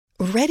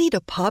Ready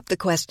to pop the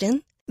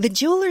question? The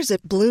jewelers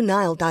at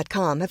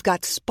BlueNile.com have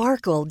got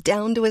sparkle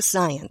down to a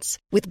science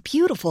with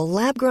beautiful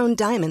lab-grown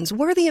diamonds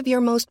worthy of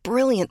your most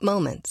brilliant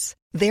moments.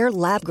 Their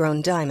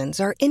lab-grown diamonds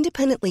are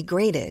independently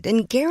graded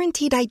and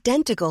guaranteed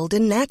identical to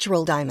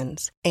natural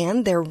diamonds,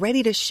 and they're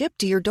ready to ship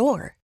to your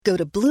door. Go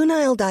to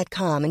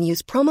BlueNile.com and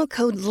use promo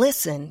code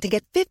LISTEN to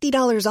get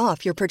 $50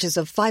 off your purchase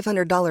of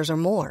 $500 or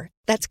more.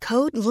 That's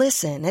code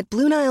LISTEN at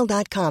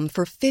BlueNile.com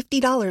for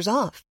 $50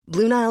 off.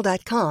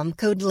 BlueNile.com,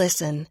 code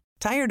LISTEN.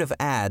 Tired of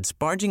ads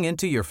barging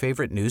into your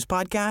favorite news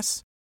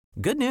podcasts?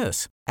 Good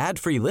news.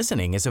 Ad-free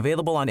listening is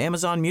available on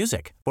Amazon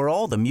Music for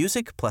all the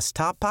music plus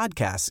top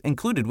podcasts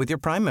included with your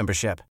Prime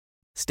membership.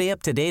 Stay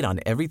up to date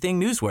on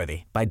everything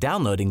newsworthy by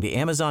downloading the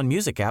Amazon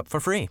Music app for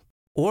free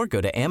or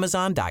go to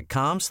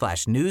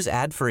amazon.com/news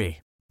ad free.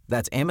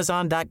 That's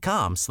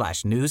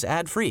amazon.com/news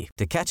ad free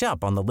to catch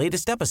up on the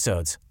latest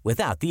episodes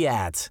without the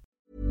ads.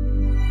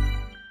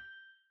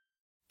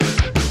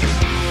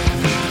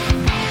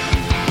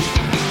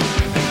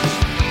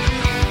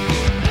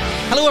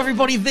 Hello,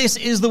 everybody. This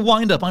is The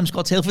Wind-Up. I'm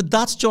Scott Tailford.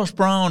 That's Josh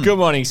Brown. Good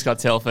morning, Scott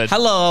Tailford.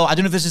 Hello. I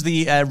don't know if this is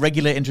the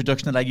regular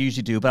introduction that I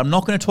usually do, but I'm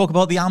not going to talk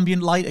about the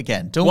ambient light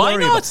again. Don't Why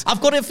worry. not?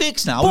 I've got it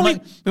fixed now.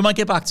 We might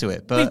get back to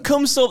it. But we've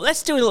come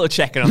let's do a little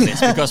check-in on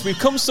this because we've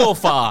come so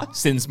far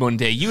since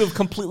Monday. You have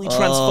completely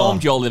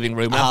transformed your living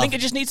room. And I think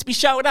it just needs to be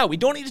shouted out. We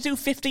don't need to do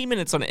 15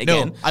 minutes on it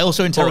again. No, I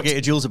also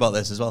interrogated Jules about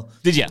this as well.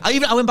 Did you?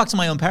 I went back to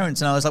my own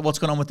parents and I was like, "What's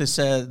going on with this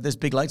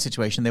big light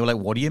situation?" They were like,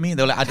 "What do you mean?"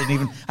 They were like, "I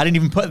didn't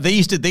even put."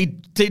 They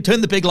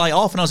turned the big light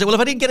off, and I was like, "Well,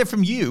 if I didn't get it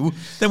from you,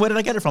 then where did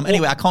I get it from?"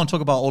 Anyway, I can't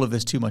talk about all of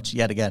this too much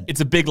yet again. It's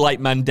a big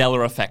light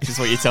Mandela effect, is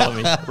what you're telling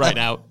me right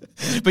now.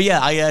 But yeah,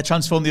 I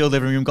transformed the old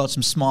living room, got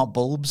some smart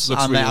bulbs,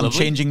 Looks and really I'm lovely.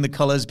 changing the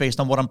colours based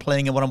on what I'm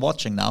playing and what I'm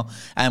watching now,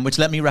 which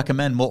let me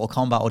recommend Mortal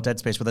Kombat or Dead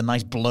Space with a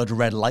nice blood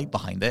red light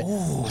behind it.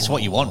 Ooh. That's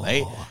what you want,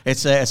 mate.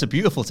 It's a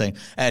beautiful thing.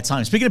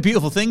 Time. Speaking of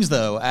beautiful things,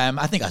 though,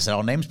 I think I said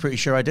our names. Pretty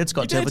sure I did.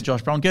 Scott Tailford,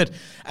 Josh Brown. Good.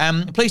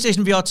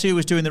 PlayStation VR 2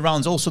 is doing the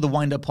rounds. Also, the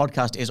Wind Up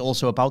podcast is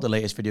also about the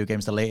latest video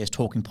games, the latest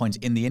talking points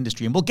in the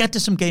industry, and we'll get to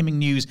some gaming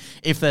news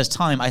if there's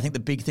time. I think the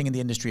big thing in the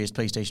industry is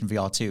PlayStation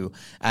VR 2.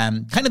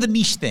 Kind of the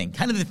niche thing,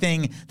 kind of the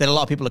thing that a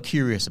lot of people are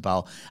curious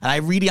about. And I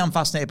really am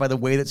fascinated by the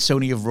way that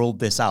Sony have rolled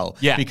this out.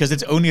 Yeah. Because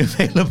it's only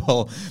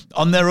available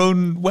on their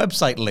own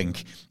website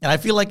link. And I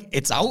feel like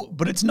it's out,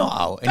 but it's not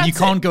out. And you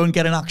can't go and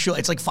get an actual,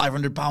 it's like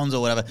 £500 or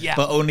whatever,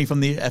 but only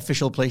from the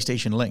official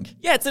PlayStation link.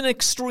 Yeah, it's an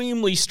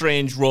extremely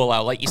strange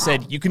rollout. Like you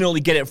said, you can only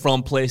get it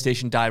from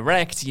PlayStation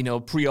Direct. You know,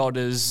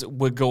 pre-orders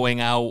were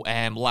going out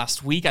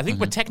last week. I think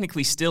we're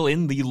technically still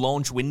in the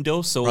launch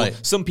window, so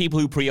some people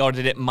who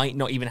pre-ordered it might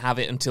not even have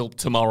it until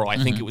tomorrow. I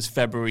think it was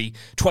February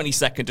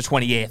 22nd to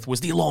 28th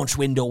was the launch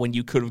window when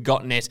you could have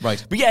gotten it.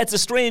 Right. But yeah, it's a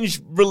strange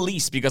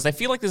release because I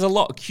feel like there's a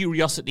lot of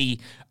curiosity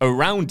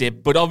around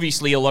it, but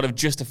obviously a lot of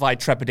justified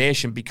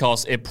trepidation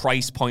because a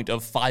price point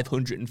of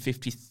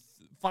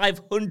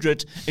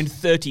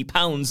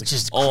 £530, which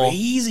is or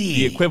crazy.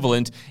 The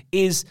equivalent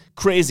is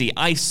crazy.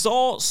 I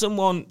saw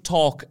someone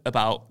talk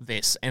about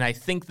this, and I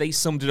think they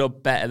summed it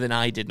up better than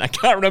I did. And I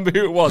can't remember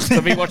who it was because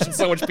I've been watching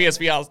so much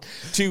PSVR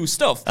 2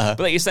 stuff. But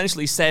they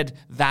essentially said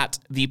that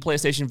the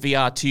PlayStation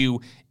VR 2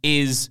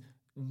 is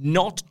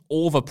not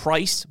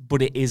overpriced,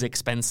 but it is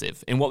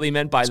expensive. And what they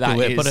meant by that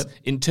is,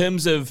 in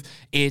terms of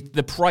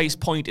the price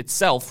point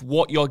itself,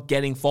 what you're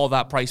getting for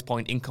that price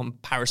point in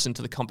comparison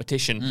to the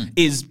competition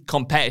is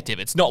competitive.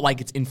 It's not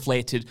like it's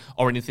inflated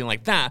or anything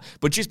like that,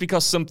 but just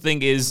because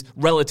something is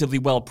relatively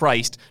well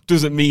priced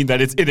doesn't mean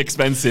that it's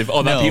inexpensive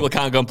or that people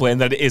can't complain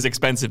that it is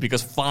expensive,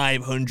 because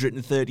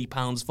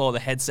 £530 for the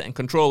headset and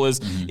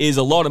controllers is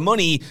a lot of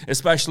money,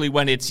 especially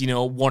when it's,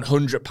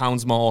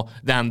 £100 more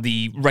than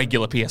the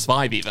regular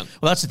PS5 even.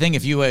 Well, that's the thing.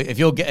 If you're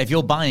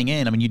buying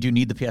in, I mean, you do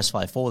need the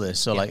PS5 for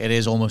this. So like, it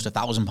is almost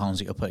 £1,000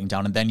 that you're putting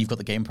down, and then you've got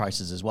the game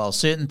prices as well.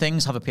 Certain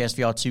things have a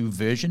PSVR 2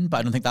 version, but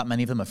I don't think that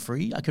many of them are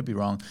free. I could be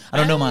wrong. I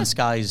don't know. No Man's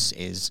Skies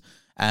is.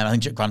 I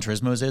think Gran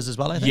Turismo's is as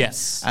well, I think.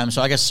 Yes.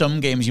 So I guess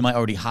some games you might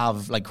already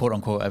have, like,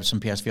 quote-unquote,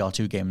 some PSVR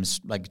 2 games,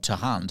 like, to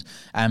hand.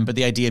 But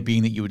the idea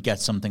being that you would get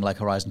something like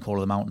Horizon Call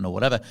of the Mountain or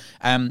whatever.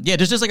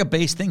 There's just, like, a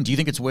base thing. Do you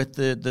think it's worth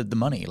the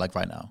money, like,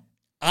 right now?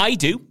 I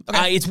do.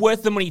 Okay. It's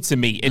worth the money to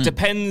me. It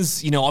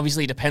depends,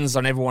 obviously it depends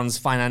on everyone's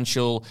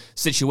financial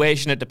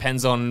situation. It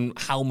depends on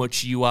how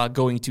much you are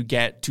going to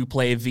get to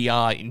play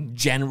VR in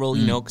general,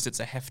 because it's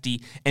a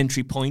hefty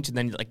entry point. And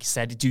then, like you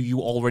said, do you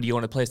already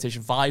own a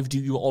PlayStation 5? Do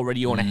you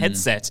already own a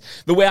headset?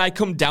 The way I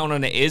come down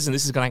on it is, and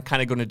this is kind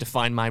of going to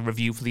define my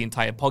review for the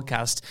entire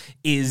podcast,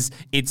 is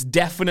it's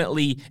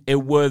definitely a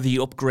worthy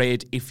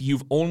upgrade if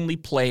you've only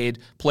played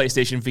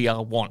PlayStation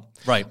VR 1.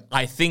 Right.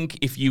 I think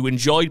if you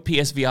enjoyed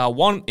PSVR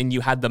 1 and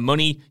you had the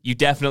money, you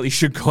definitely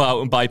should go out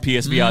and buy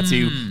PSVR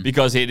 2,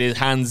 because it is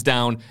hands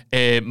down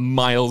a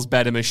miles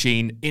better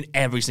machine in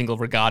every single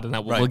regard, and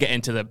that we'll get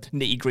into the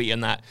nitty-gritty on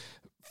that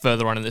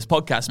further on in this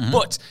podcast.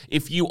 But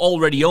if you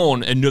already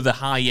own another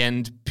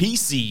high-end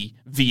PC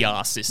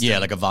VR system, Yeah,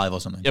 like a Vive or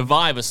something. a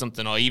Vive or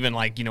something, or even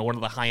like, one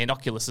of the high-end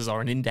Oculuses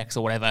or an Index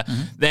or whatever,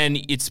 then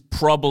it's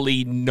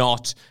probably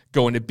not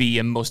going to be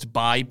a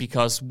must-buy,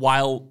 because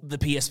while the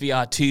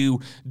PSVR 2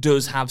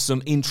 does have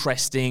some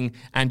interesting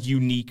and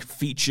unique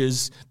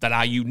features that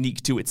are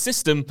unique to its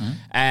system,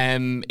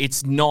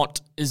 it's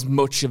not as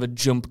much of a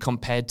jump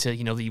compared to,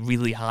 the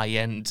really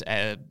high-end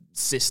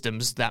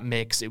systems that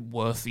makes it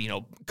worth,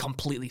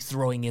 completely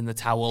throwing in the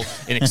towel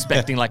and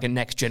expecting like a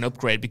next-gen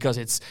upgrade, because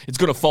it's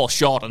going to fall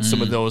short on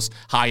some of those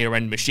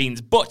higher-end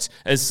machines. But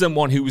as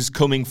someone who's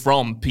coming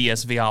from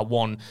PSVR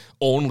 1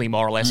 only,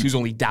 more or less, who's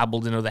only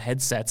dabbled in other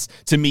headsets,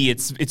 to me,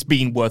 it's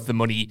been worth the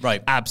money.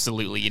 Right.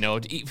 Absolutely.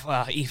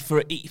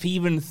 If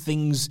even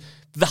things,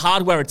 the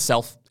hardware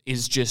itself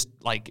is just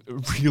like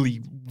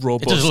really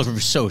robust. It does look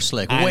so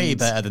slick, way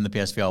better than the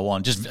PSVR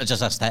 1, just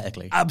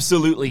aesthetically.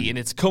 Absolutely, and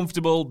it's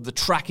comfortable. The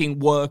tracking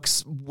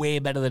works way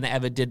better than it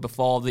ever did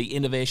before. The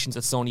innovations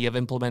that Sony have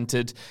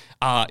implemented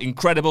are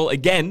incredible.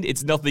 Again,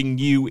 it's nothing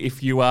new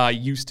if you are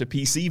used to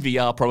PC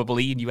VR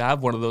probably, and you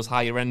have one of those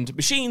higher-end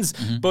machines.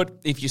 But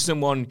if you're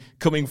someone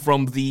coming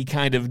from the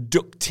kind of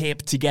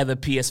duct-taped together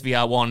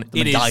PSVR 1,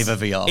 The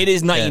MacGyver VR. It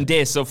is night and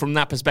day. So from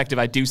that perspective,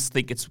 I do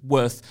think it's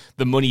worth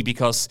the money,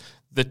 because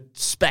the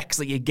specs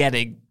that you're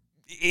getting,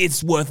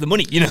 it's worth the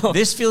money,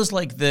 This feels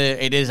like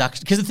it is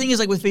actually, because the thing is,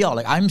 like with VR,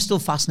 like I'm still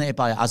fascinated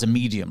by it as a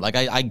medium. Like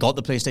I got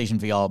the PlayStation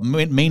VR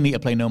mainly to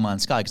play No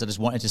Man's Sky, because I just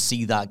wanted to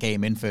see that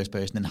game in first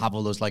person and have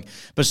all those like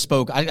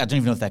bespoke, I don't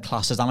even know if they're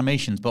classed as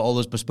animations, but all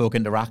those bespoke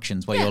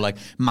interactions where you're like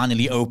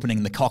manually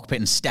opening the cockpit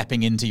and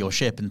stepping into your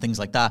ship and things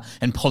like that,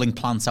 and pulling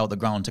plants out the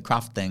ground to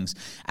craft things.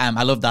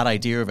 I love that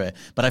idea of it,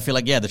 but I feel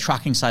like, the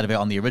tracking side of it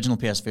on the original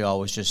PSVR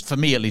was just, for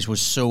me at least,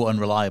 was so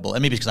unreliable.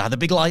 And maybe it's because I had the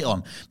big light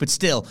on, but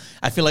still,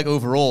 I feel like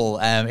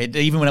overall,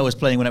 even when I was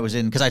playing,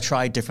 because I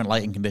tried different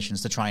lighting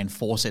conditions to try and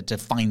force it to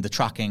find the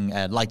tracking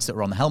lights that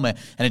were on the helmet,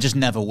 and it just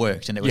never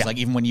worked. And it was like,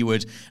 even when you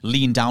would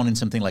lean down in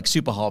something like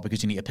super hard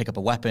because you need to pick up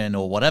a weapon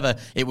or whatever,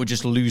 it would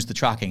just lose the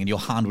tracking and your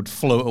hand would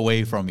float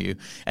away from you.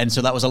 And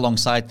so that was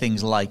alongside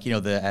things like,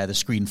 the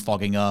screen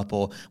fogging up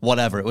or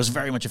whatever. It was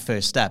very much a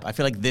first step. I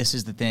feel like this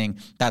is the thing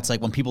that's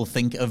like, when people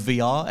think of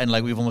VR, and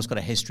like we've almost got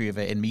a history of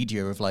it in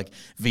media, of like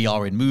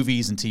VR in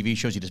movies and TV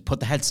shows, you just put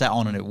the headset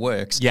on and it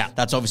works. Yeah.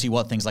 That's obviously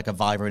what things like a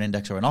Vive or an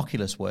Index or an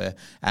Oculus were.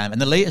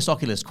 And the latest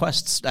Oculus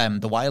Quests,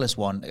 the wireless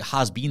one,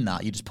 has been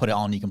that. You just put it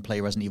on, you can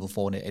play Resident Evil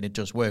 4 and it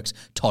just works.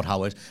 Todd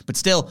Howard. But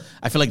still,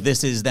 I feel like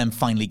this is them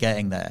finally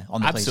getting there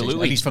on the PlayStation, at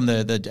least from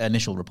the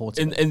initial reports.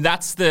 And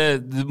that's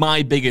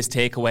my biggest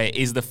takeaway,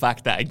 is the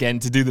fact that, again,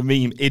 to do the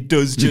meme, it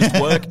does just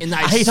work. And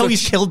I hate how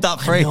he's killed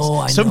that phrase. I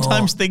know.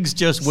 Sometimes things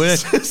just work,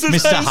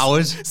 Mr.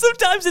 Howard.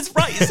 Sometimes it's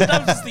right.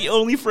 Sometimes it's the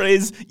only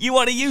phrase you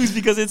want to use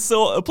because it's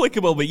so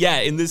applicable. But yeah,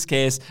 in this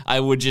case, I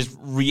would just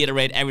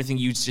reiterate everything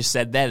you just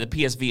said there. The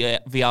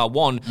PSVR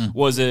 1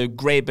 was a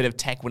great bit of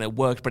tech when it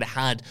worked, but it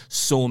had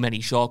so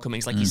many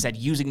shortcomings. Like you said,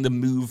 using the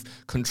Move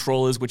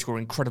controllers, which were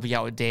incredibly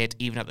out of date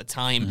even at the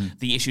time,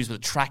 the issues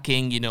with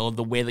tracking,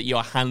 the way that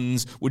your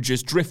hands would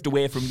just drift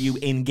away from you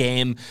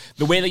in-game,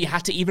 the way that you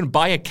had to even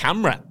buy a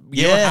camera.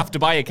 You don't have to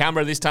buy a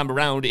camera this time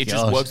around. It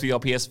just works with your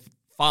PS5.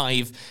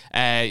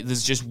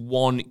 There's just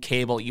one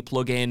cable you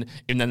plug in,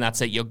 and then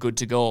that's it. You're good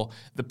to go.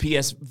 The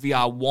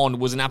PSVR 1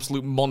 was an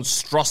absolute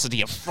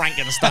monstrosity, a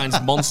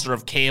Frankenstein's monster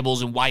of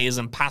cables and wires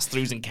and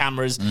pass-throughs and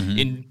cameras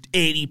in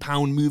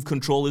 80-pound Move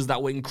controllers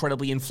that were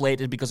incredibly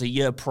inflated, because a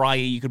year prior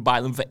you could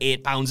buy them for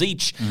 £8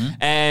 each.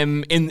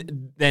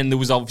 And then there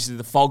was obviously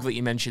the fog that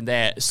you mentioned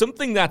there.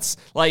 Something that's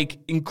like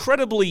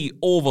incredibly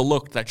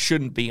overlooked that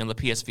shouldn't be on the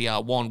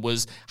PSVR 1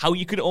 was how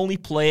you could only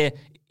play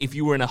if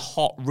you were in a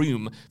hot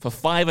room for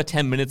 5 or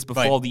 10 minutes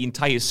before the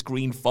entire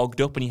screen fogged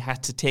up, and you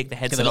had to take the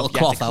headset off, you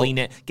had to clean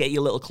it, get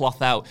your little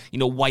cloth out,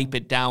 wipe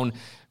it down.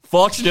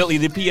 Fortunately,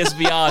 the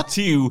PSVR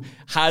 2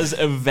 has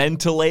a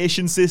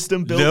ventilation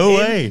system built in. No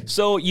way.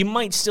 So you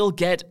might still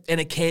get an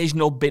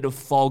occasional bit of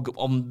fog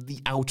on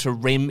the outer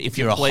rim if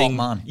you're playing.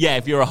 A hot man. Yeah,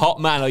 if you're a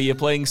hot man or you're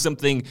playing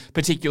something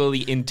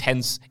particularly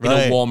intense in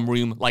a warm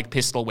room like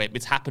Pistol Whip.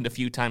 It's happened a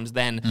few times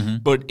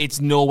then, but it's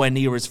nowhere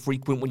near as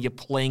frequent when you're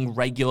playing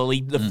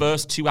regularly. The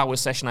first 2-hour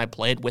session I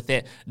played with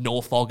it,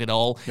 no fog at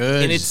all.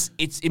 Good. And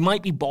it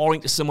might be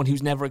boring to someone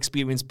who's never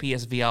experienced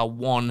PSVR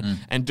 1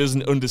 and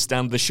doesn't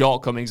understand the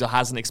shortcomings or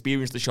hasn't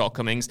experienced the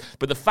shortcomings,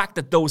 but the fact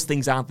that those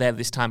things aren't there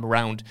this time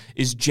around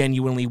is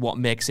genuinely what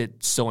makes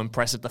it so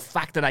impressive. The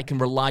fact that I can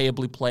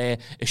reliably play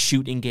a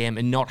shooting game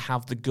and not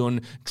have the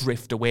gun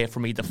drift away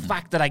from me. The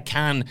fact that I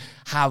can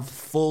have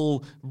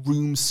full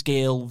room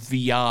scale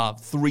VR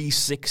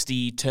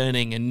 360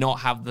 turning and not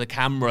have the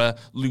camera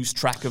lose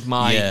track of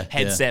my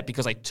headset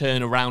because I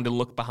turn around and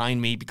look behind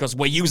me because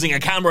we're using a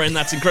camera and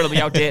that's incredibly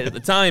outdated at the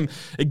time.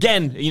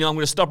 Again, I'm going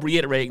to stop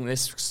reiterating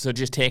this, so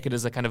just take it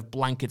as a kind of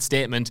blanket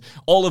statement.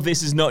 All of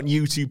this is not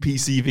new to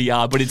PC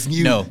VR, but it's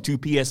new to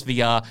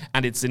PSVR,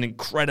 and it's an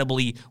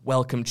incredibly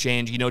welcome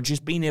change.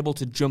 Just being able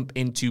to jump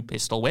into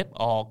Pistol Whip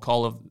or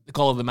Call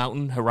of the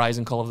Mountain,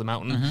 Horizon Call of the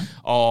Mountain,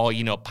 or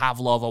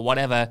Pavlov or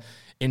whatever,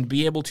 and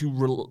be able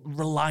to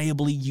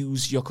reliably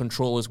use your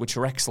controllers, which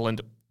are excellent.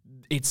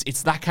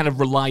 It's that kind of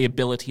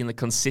reliability and the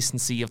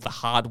consistency of the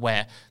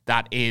hardware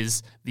that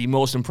is the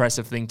most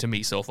impressive thing to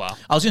me so far.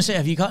 I was going to say,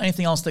 have you got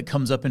anything else that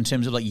comes up in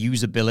terms of like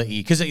usability?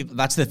 Because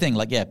that's the thing.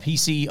 Like, yeah,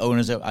 PC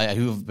owners who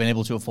have been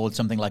able to afford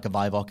something like a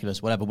Vive,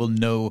 Oculus, whatever, will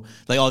know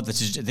like, oh,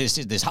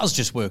 this has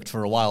just worked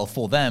for a while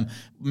for them.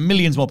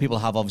 Millions more people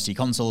have obviously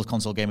console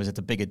gamers. It's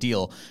a bigger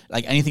deal.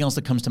 Like anything else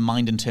that comes to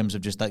mind in terms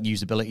of just that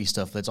usability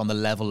stuff that's on the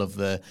level of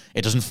it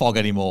doesn't fog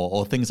anymore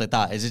or things like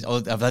that. Is it?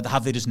 Or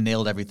have they just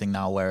nailed everything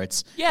now? Where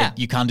it's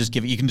you can't just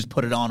give it. You can just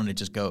put it on and it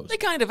just goes. They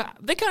kind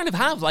of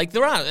have. Like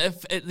there are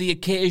the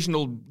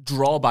occasional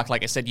drawback.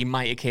 Like I said, you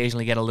might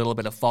occasionally get a little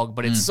bit of fog,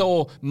 but it's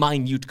so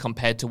minute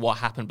compared to what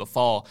happened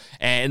before.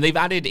 And they've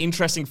added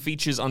interesting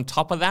features on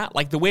top of that,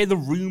 like the way the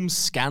room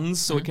scans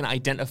so it can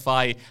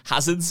identify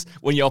hazards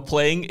when you're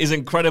playing is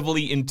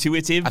incredibly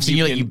intuitive. I've seen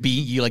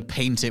you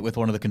paint it with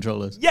one of the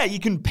controllers. Yeah, you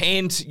can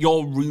paint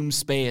your room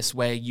space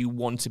where you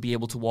want to be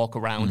able to walk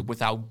around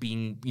without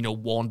being,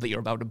 warned that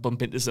you're about to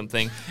bump into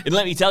something. And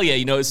let me tell you,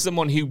 as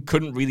someone who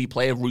couldn't really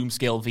play a room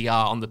scale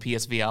VR on the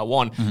PSVR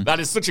 1, that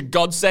is such a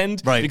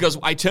godsend because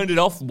I turned it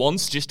off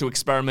once just to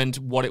experiment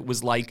what it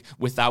was like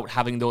without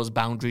having those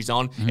boundaries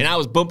on, and I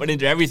was bumping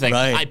into everything.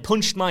 I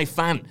punched my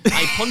fan.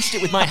 I punched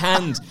it with my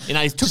hand, and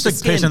I took the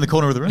skin in the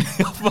corner of the room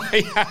of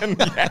my hand.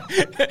 Yeah.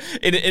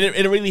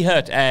 It really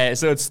hurt.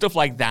 So it's stuff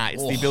like that.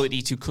 It's the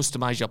ability to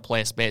customize your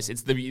play space.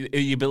 It's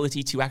the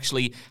ability to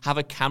actually have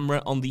a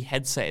camera on the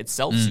headset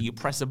itself. So you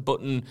press a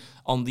button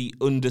on the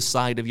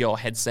underside of your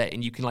headset,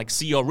 and you can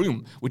see your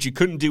room, which you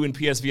couldn't do in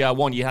PSVR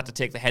 1. You had to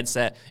take the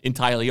headset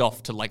entirely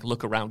off to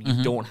look around.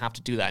 You don't have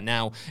to do that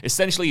now.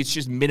 Essentially, it's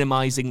just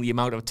minimizing the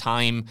amount of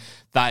time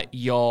that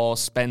you're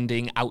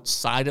spending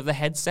outside of the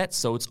headset,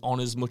 so it's on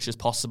as much as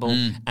possible,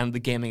 and the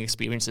gaming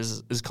experience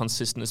is as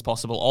consistent as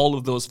possible. All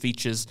of those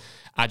features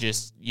are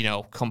just,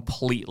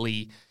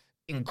 completely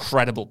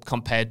incredible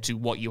compared to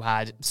what you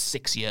had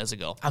 6 years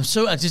ago.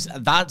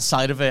 That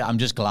side of it, I'm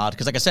just glad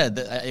because, like I said,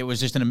 it was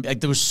just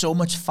there was so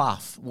much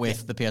faff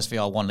with the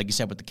PSVR 1, like you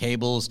said, with the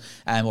cables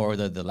or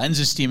the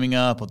lenses steaming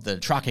up or the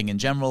tracking in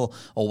general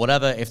or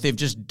whatever. If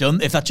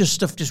that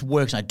stuff just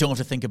works and I don't have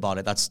to think about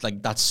it,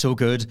 that's so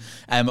good.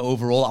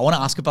 Overall, I want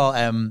to ask about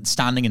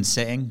standing and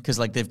sitting because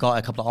they've got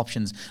a couple of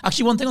options.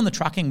 Actually, one thing on the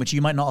tracking which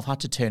you might not have had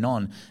to turn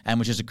on,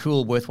 which is a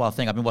cool, worthwhile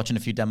thing. I've been watching a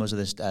few demos of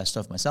this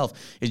stuff myself.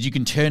 Is you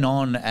can turn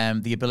on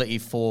the ability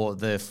for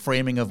the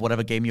framing of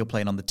whatever game you're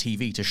playing on the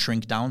TV to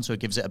shrink down so it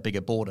gives it a bigger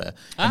border.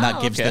 And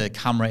that gives the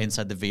camera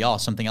inside the VR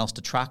something else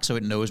to track so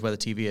it knows where the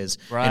TV is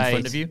in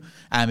front of you.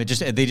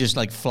 They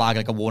just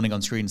flag a warning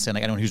on screen saying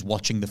anyone who's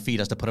watching the feed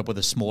has to put up with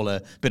a smaller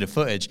bit of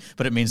footage,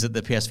 but it means that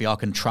the PSVR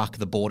can track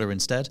the border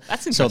instead.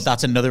 That's interesting. So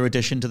that's another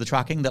addition to the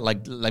tracking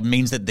that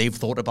means that they've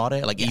thought about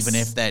it. Even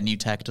if their new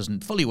tech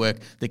doesn't fully work,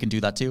 they can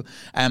do that too.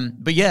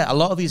 But yeah, a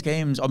lot of these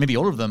games, or maybe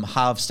all of them,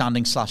 have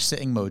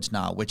standing/sitting modes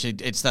now, which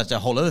that's a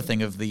whole other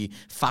thing of the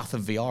faff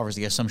of VR is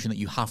the assumption that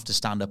you have to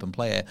stand up and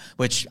play it,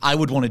 which I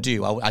would want to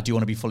do. I do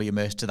want to be fully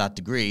immersed to that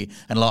degree.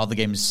 And a lot of the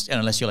games,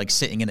 unless you're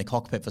sitting in a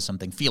cockpit for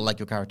something, feel like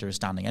your character is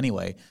standing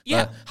anyway.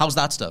 Yeah. How's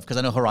that stuff? Because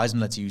I know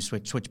Horizon lets you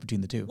switch between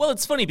the two. Well,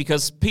 it's funny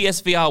because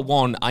PSVR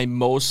 1, I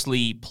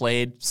mostly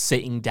played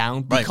sitting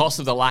down because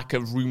of the lack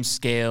of room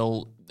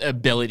scale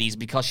abilities,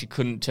 because you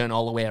couldn't turn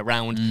all the way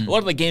around. A lot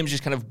of the games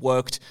just kind of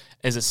worked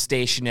as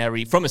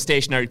from a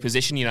stationary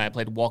position. I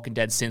played Walking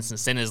Dead Sins and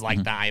Sinners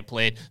like that. I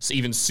played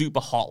even Super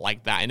Hot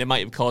like that, and it might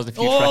have caused a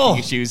few tracking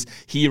issues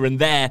here and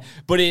there,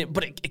 but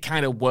it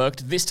kind of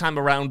worked. This time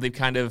around, they've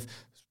kind of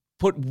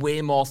put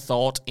way more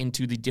thought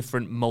into the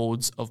different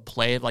modes of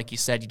play. Like you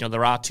said,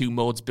 there are two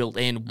modes built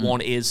in.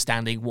 One is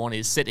standing, one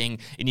is sitting,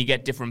 and you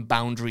get different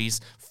boundaries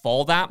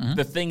for that.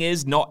 The thing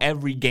is, not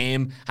every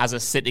game has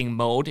a sitting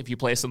mode. If you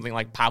play something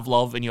like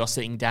Pavlov and you're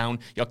sitting down,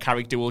 your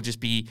character will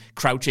just be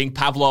crouching.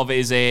 Pavlov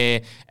is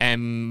a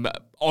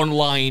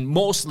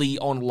mostly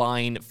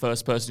online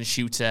first-person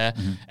shooter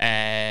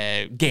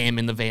game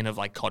in the vein of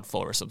COD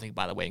 4 or something,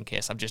 by the way, in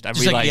case I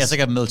realized... it's like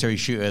a military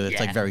shooter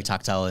that's very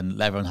tactile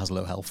and everyone has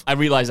low health. I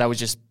realized I was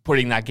just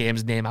putting that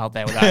game's name out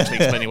there without actually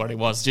explaining what it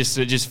was,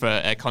 just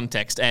for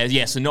context.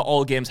 So not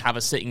all games have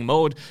a sitting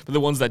mode, but the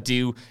ones that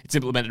do, it's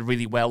implemented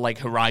really well, like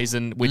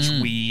Horizon, which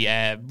we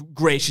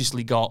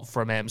graciously got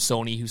from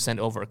Sony, who sent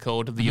over a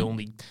code, the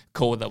only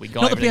code that we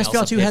got. Not the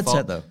PSVR 2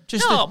 headset, though.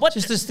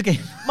 Just the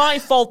game. My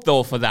fault,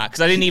 though, for that,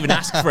 because I didn't even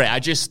ask for it. I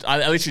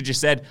literally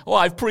just said,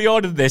 I've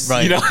pre-ordered this.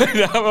 Right.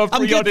 I've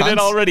pre-ordered it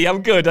already.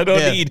 I'm good. I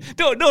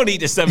don't need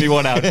to send me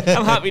one out.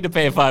 I'm happy to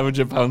pay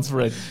 £500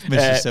 for it.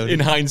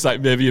 In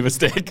hindsight, maybe a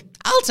mistake.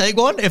 I'll take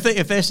one. If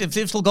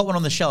they've still got one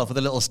on the shelf with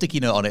a little sticky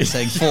note on it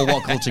saying for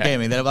What Culture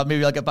Gaming, then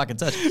maybe I'll get back in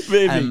touch.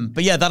 Maybe.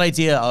 But yeah, that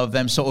idea of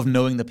them sort of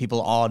knowing that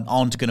people aren't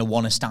going to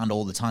want to stand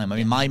all the time.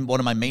 I mean, one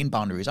of my main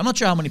boundaries, I'm not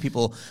sure how many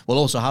people will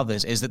also have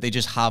this, is that they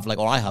just have like,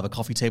 or I have a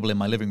coffee table in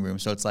my living room.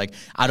 So it's like,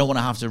 I don't want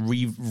to have to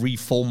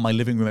reform my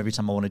living room every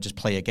time I want to just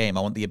play a game.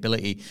 I want the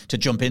ability to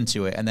jump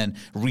into it and then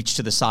reach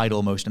to the side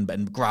almost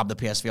and grab the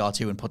PSVR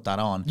 2 and put that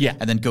on. Yeah.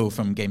 And then go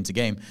from game to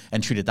game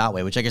and treat it that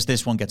way, which I guess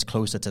this one gets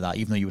closer to that,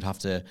 even though you would have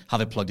to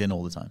have it plugged in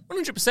all the time.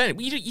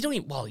 100%. You don't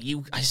even, well,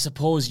 I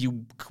suppose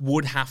you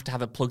would have to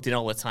have it plugged in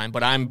all the time,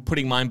 but I'm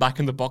putting mine back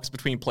in the box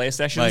between play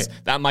sessions.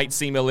 Right. That might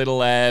seem a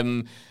little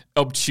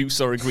obtuse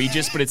or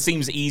egregious, but it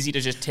seems easy to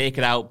just take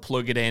it out,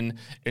 plug it in,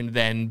 and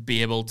then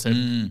be able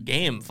to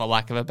game, for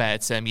lack of a better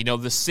term. You know,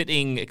 the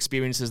sitting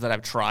experiences that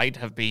I've tried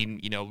have been,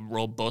 you know,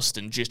 robust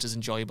and just as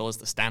enjoyable as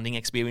the standing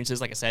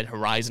experiences. Like I said,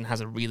 Horizon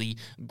has a really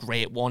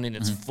great one, and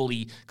it's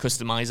fully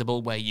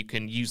customizable, where you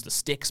can use the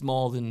sticks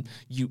more than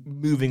you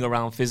moving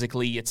around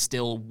physically. It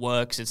still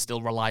works. It's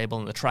still reliable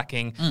in the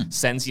tracking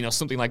sense. You know,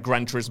 something like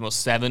Gran Turismo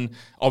 7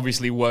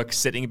 obviously works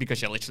sitting because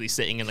you're literally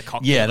sitting in the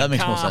cockpit. Yeah, of that the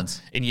makes car, more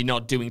sense. and you're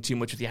not doing too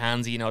much with your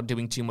hands, you're not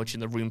doing too much in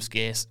the room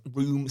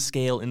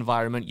scale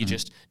environment, you're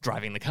just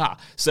driving the car.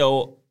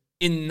 So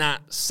in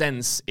that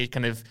sense, it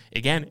kind of,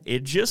 again,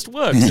 it just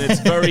works. And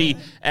it's very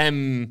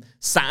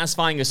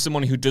satisfying as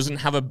someone who doesn't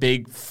have a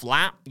big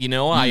flat. You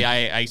know,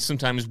 I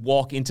sometimes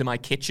walk into my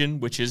kitchen,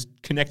 which is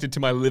connected to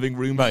my living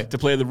room, to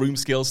play the room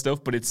scale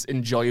stuff, but it's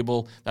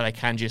enjoyable that I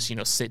can just, you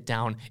know, sit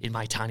down in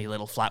my tiny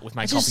little flat with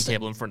my coffee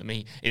table in front of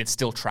me, and it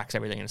still tracks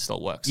everything and it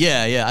still works.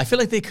 Yeah. I feel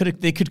like they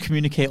could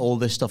communicate all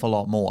this stuff a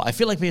lot more. I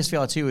feel like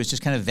PSVR 2 is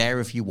just kind of there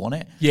if you want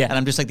it. Yeah. And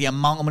I'm just like, the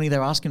amount of money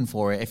they're asking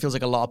for it feels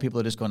like a lot of people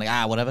are just going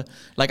like, whatever.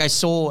 Like I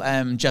saw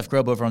Jeff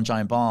Grubb over on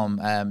Giant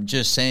Bomb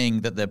just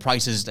saying that the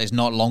price is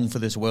not long for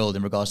this world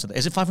in regards to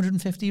is it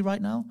 550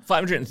 right now?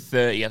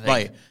 530, I think.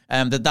 Right.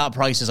 That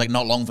price is like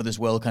not long for this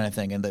world kind of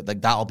thing, and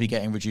like that'll be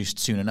getting reduced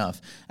soon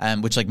enough.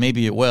 Which like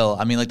maybe it will.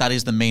 I mean, like that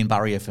is the main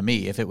barrier for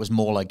me. If it was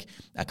more like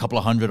a couple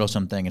of hundred or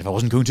something, and if I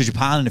wasn't going to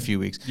Japan in a few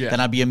weeks, then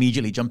I'd be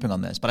immediately jumping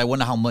on this. But I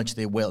wonder how much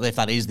they will, if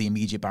that is the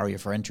immediate barrier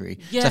for entry.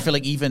 Yeah. So I feel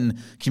like even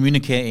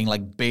communicating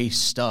like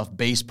base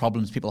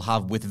problems people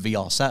have with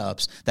VR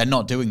setups, they're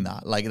not doing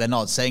that. Like they're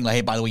not saying like,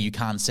 hey, by the way, you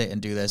can't sit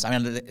and do this. I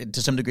mean,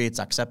 to some degree it's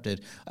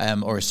accepted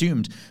or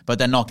assumed, but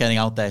they're not getting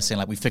out there saying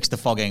like, we fixed the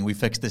fogging, we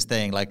fixed this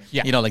thing. Like,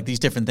 you know, like these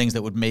different things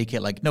that would make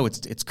it like, no,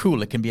 it's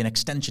cool. It can be an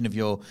extension of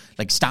your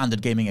like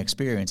standard gaming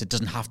experience. It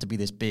doesn't have to be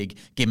this big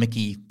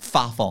gimmicky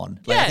faff on.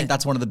 Like, I think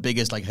that's one of the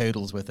biggest like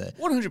hurdles with it.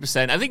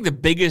 100%. I think the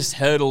biggest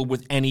hurdle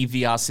with any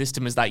VR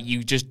system is that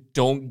you just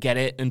don't get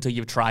it until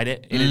you've tried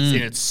it. And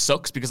it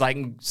sucks because I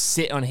can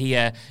sit on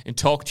here and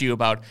talk to you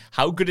about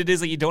how good it is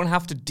that you don't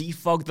have to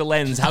defog the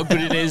lens, how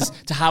good it is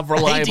to have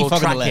reliable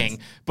tracking.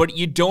 But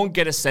you don't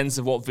get a sense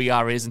of what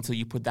VR is until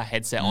you put that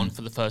headset on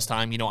for the first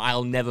time. You know,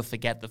 I'll never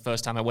forget the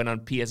first time I went on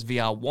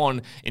PSVR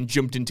 1 and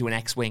jumped into an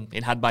X-Wing.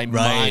 It had my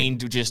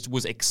mind just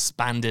was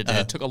expanded. And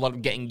it took a lot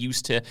of getting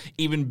used to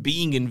even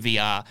being in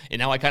VR. And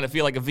now I kind of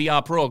feel like a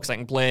VR pro because I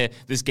can play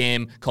this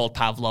game called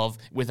Pavlov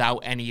without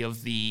any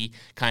of the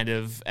kind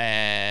of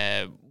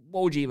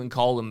what would you even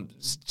call them?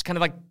 It's kind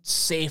of like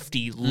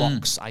safety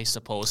locks, I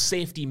suppose.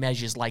 Safety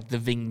measures like the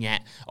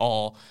vignette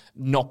or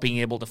not being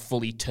able to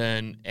fully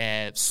turn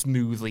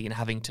smoothly and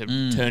having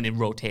to turn in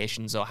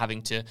rotations or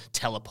having to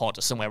teleport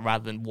to somewhere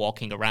rather than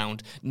walking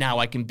around. Now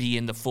I can be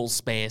in the full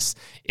space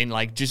and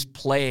like just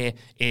play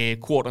a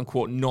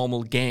quote-unquote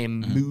normal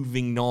game,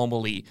 moving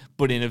normally,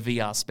 but in a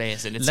VR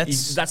space. And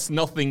that's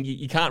nothing,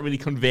 you can't really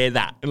convey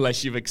that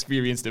unless you've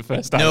experienced it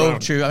first time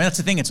around. True. I mean, that's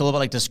the thing. It's all about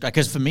like,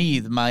 because for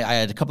me, I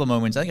had a couple of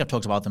moments, I think I've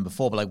talked about them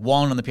before, but like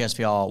one on the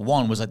PSVR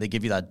 1 was like they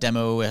give you that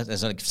demo.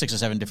 There's like 6 or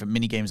 7 different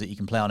mini games that you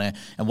can play on it,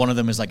 and one of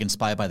them is like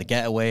inspired by The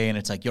Getaway, and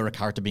it's like you're a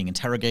character being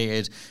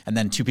interrogated, and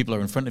then 2 people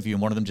are in front of you,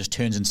 and one of them just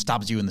turns and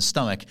stabs you in the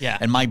stomach. Yeah.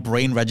 And my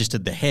brain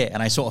registered the hit,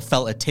 and I sort of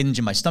felt a tinge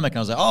in my stomach, and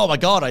I was like, oh my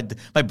god,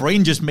 my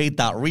brain just made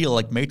that real,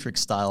 like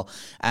Matrix style.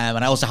 And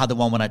I also had the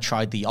one when I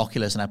tried the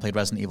Oculus and I played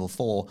Resident Evil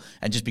 4,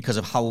 and just because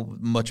of how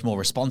much more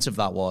responsive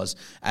that was,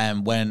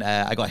 when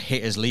I got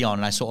hit as Leon,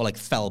 and I sort of like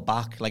fell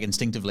back like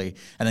instinctively,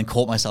 and then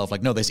caught myself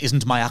like, no, this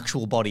isn't my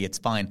actual body, it's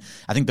fine.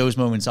 I think those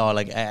moments are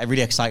like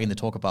really exciting to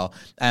talk about.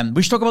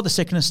 We should talk about the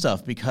sickness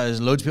stuff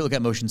because loads of people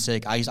get motion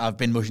sick. I've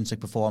been motion sick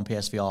before on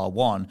PSVR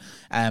 1,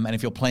 and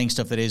if you're playing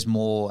stuff that is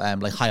more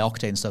like high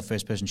octane stuff,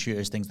 first person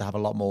shooters, things that have a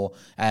lot more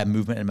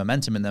movement and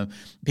momentum in them,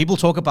 people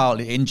talk about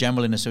in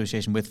general in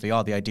association with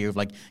VR the idea of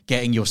like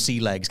getting your C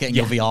legs, getting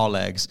your VR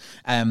legs.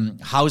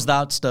 How's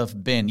that stuff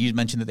been? You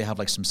mentioned that they have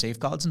like some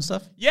safeguards and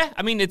stuff. Yeah,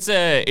 I mean it's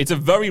a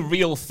very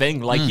real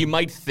thing. Like you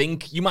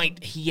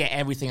might hear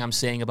every everything I'm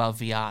saying about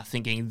VR,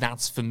 thinking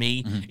that's for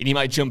me, and you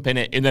might jump in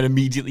it and then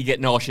immediately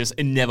get nauseous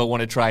and never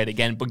want to try it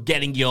again. But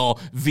getting your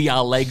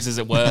VR legs, as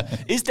it were,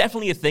 is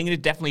definitely a thing, and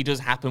it definitely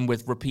does happen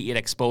with repeated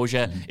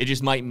exposure. It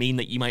just might mean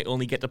that you might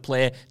only get to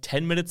play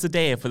 10 minutes a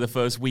day for the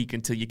first week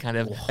until you kind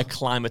of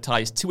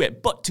acclimatize to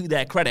it. But to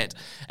their credit,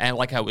 and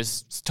like I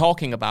was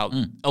talking about,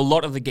 a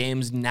lot of the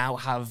games now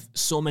have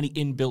so many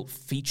inbuilt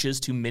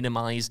features to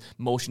minimize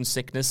motion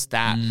sickness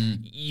that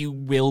you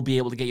will be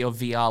able to get your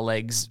VR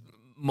legs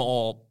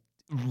more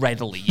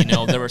readily. You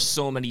know, there are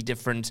so many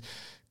different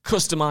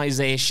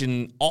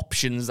customization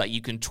options that you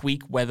can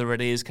tweak, whether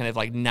it is kind of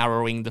like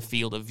narrowing the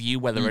field of view,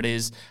 whether it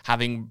is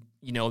having,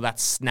 you know, that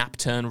snap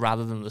turn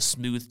rather than the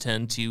smooth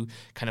turn to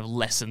kind of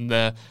lessen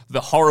the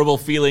horrible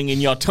feeling in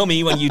your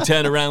tummy when you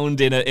turn around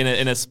in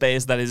a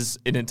space that is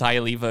an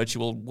entirely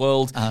virtual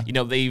world. You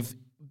know, they've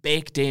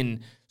baked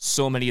in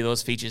so many of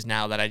those features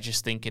now that I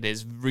just think it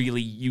is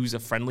really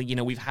user-friendly. You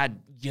know, we've had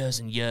years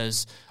and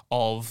years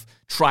of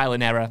trial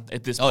and error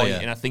at this point,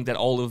 and I think that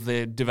all of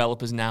the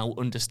developers now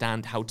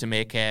understand how to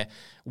make a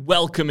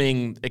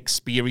welcoming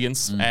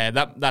experience.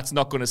 That's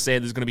not going to say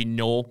there's going to be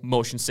no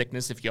motion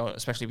sickness,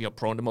 especially if you're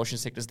prone to motion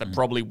sickness. There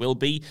probably will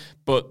be,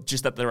 but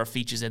just that there are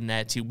features in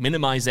there to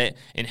minimize it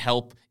and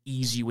help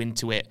ease you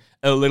into it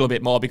a little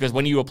bit more. Because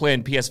when you were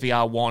playing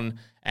PSVR 1,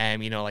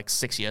 you know, like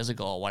 6 years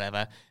ago or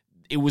whatever,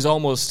 it was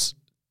almost...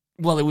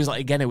 Well, it was like,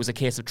 again, it was a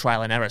case of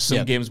trial and error.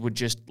 Some games would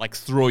just like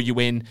throw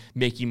you in,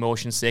 make you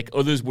motion sick.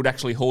 Others would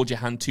actually hold your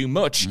hand too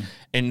much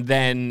and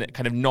then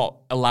kind of not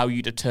allow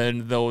you to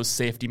turn those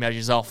safety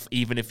measures off,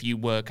 even if you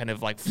were kind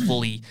of like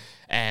fully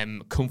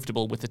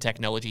comfortable with the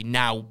technology.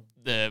 Now,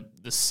 the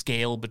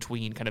scale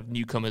between kind of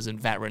newcomers and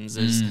veterans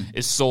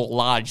is so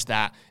large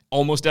that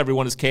almost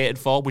everyone is catered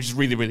for, which is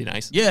really, really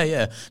nice.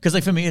 Yeah. Because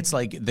like for me, it's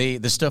like the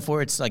stuff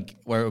where it's like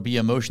where it would be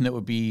a motion that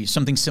would be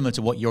something similar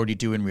to what you already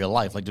do in real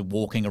life, like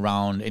walking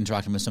around,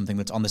 interacting with something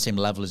that's on the same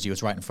level as you,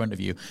 it's right in front of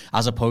you,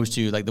 as opposed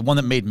to like the one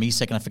that made me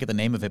sick, and I forget the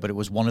name of it, but it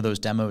was one of those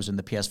demos in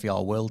the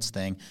PSVR Worlds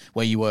thing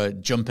where you were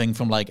jumping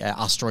from like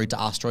asteroid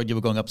to asteroid, you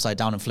were going upside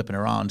down and flipping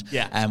around,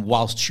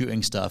 whilst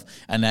shooting stuff,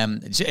 and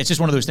it's just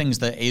one of those things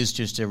that is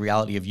just a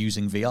reality of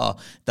using VR,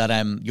 that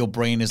your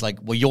brain is like,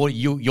 well,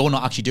 you're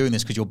not actually doing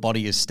this because your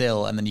body is still,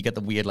 and then you get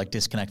the weird like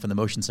disconnect from the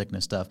motion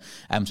sickness stuff.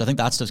 So I think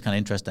that stuff's kind of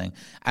interesting.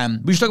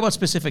 We should talk about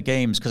specific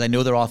games, because I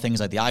know there are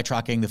things like the eye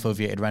tracking, the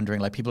foveated rendering.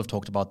 Like people have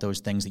talked about those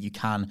things that you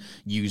can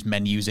use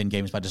menus in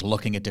games by just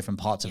looking at different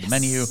parts of the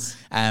menu.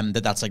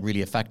 That's like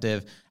really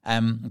effective.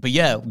 But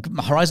yeah,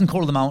 Horizon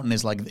Call of the Mountain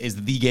is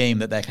the game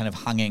that they're kind of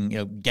hanging. You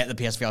know, get the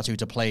PSVR 2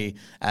 to play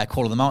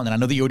Call of the Mountain. And I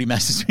know that you already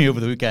messaged me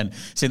over the weekend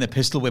saying that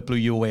Pistol Whip blew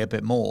you away a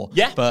bit more.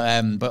 Yeah.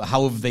 But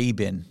how have they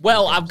been?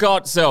 Well, I've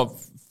got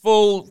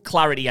full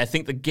clarity. I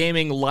think the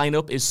gaming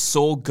lineup is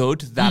so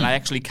good that I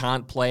actually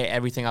can't play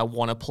everything I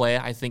want to play.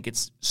 I think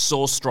it's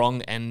so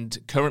strong, and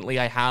currently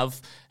I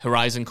have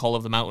Horizon Call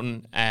of the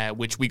Mountain,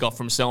 which we got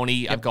from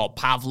Sony. I've got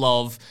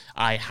Pavlov.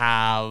 I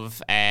have,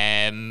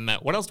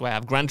 what else do I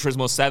have? Gran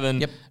Turismo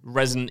 7,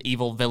 Resident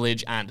Evil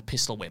Village, and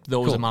Pistol Whip.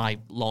 Those are my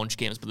launch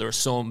games, but there are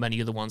so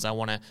many other ones I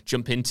want to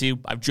jump into.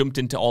 I've jumped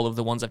into all of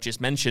the ones I've just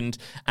mentioned.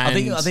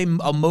 And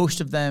are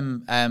most of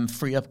them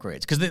free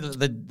upgrades? Because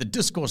the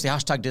discourse, the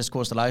hashtag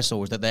discourse that I saw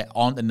was that there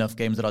aren't enough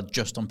games that are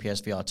just on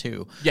PSVR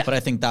 2. Yeah. But I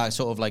think that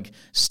sort of like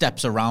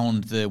steps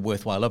around the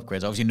worthwhile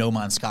upgrades. Obviously, No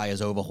Man's Sky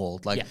is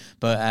overhauled.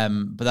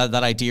 But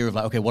that idea of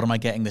like, okay, what am I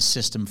getting the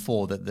system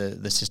for? That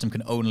the system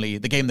can only,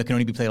 the game that can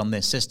only be played on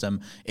this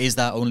system, is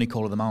that only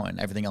Call of the Mountain?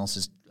 Everything else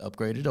is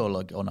upgraded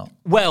or not?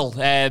 Well,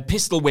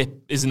 Pistol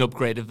Whip is an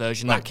upgraded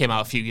version that came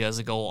out a few years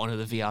ago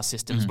onto the VR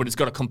systems, but it's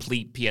got a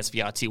complete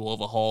PSVR 2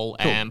 overhaul.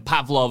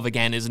 Pavlov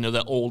again is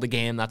another older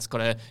game that's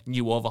got a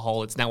new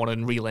overhaul. It's now on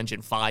Unreal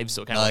Engine 5,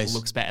 so it kind of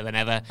looks better than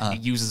ever.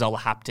 It uses all the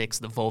haptics,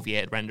 the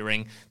foveated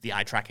rendering, the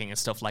eye tracking and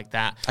stuff like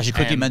that. I should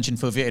quickly mention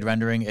foveated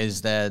rendering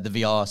is the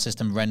VR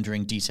system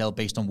rendering detail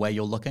based on where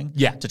you're looking,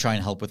 to try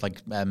and help with like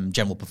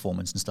general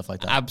performance and stuff like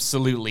that.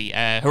 Absolutely.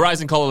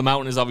 Horizon Call of the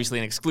Mountain is obviously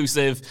an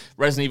exclusive.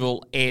 Resident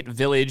Evil 8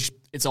 Village,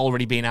 it's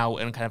already been out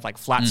in kind of like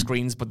flat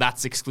screens, but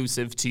that's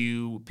exclusive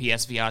to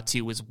PSVR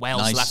 2 as well.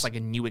 Nice. So that's like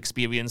a new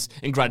experience.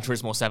 In Gran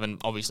Turismo 7,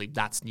 obviously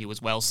that's new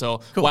as well.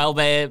 So while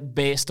they're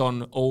based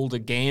on older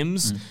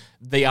games,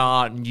 they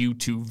are new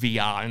to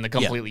VR and they're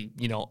completely,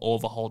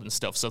 overhauled and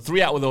stuff. So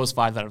 3 out of those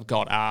 5 that I've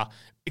got are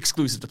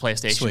exclusive to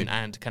PlayStation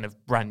and kind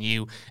of brand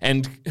new.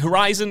 And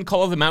Horizon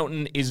Call of the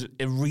Mountain is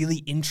a really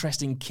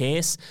interesting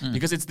case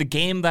because it's the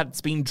game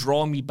that's been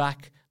drawing me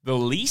back the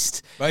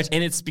least. Right.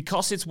 And it's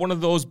because it's one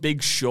of those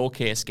big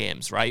showcase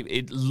games, right?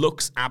 It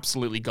looks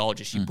absolutely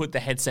gorgeous. You put the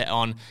headset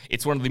on,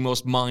 it's one of the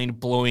most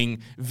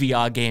mind-blowing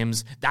VR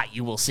games that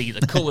you will see.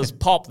 The colors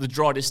pop, the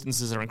draw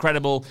distances are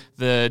incredible,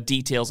 the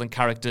details and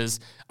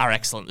characters are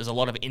excellent. There's a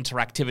lot of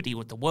interactivity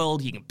with the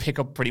world. You can pick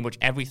up pretty much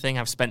everything.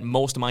 I've spent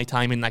most of my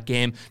time in that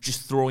game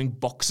just throwing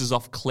boxes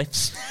off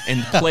cliffs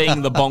and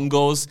playing the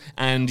bongos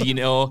and,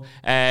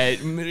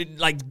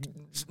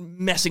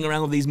 messing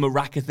around with these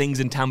maraca things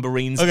and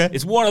tambourines. Okay.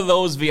 It's one of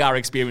those VR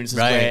experiences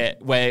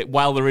where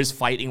while there is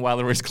fighting, while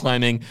there is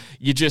climbing,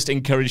 you're just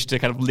encouraged to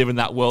kind of live in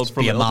that world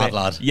for a little bit.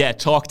 Lad. Yeah,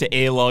 talk to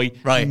Aloy,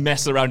 Right.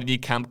 mess around in your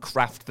camp,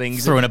 craft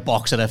things. Throwing a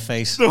box at her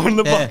face. Throwing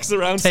the box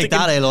around, Take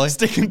that, Aloy.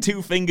 sticking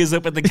 2 fingers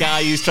up at the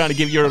guy who's trying to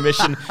give you a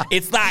mission.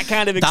 It's that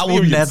kind of experience.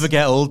 That will never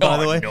get old, by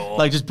the way. No.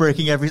 Like just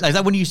breaking every. Is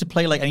that when you used to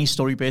play like any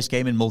story-based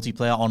game in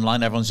multiplayer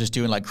online? Everyone's just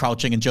doing like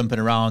crouching and jumping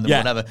around and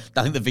whatever.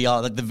 I think the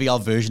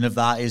VR version of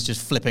that is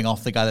just flipping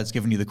off the guy that's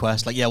giving you the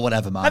quest. Like, yeah,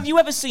 whatever, man. Have you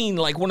ever seen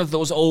like one of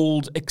those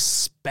old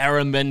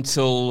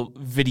experimental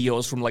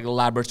videos from like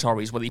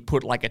laboratories where they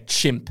put like a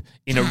chimp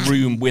in a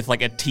room with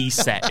like a tea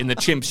set and the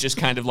chimp's just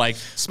kind of like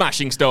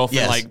smashing stuff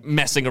and like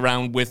messing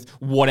around with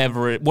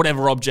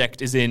whatever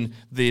object is in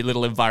the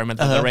little environment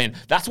that they're in?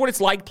 That's what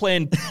it's like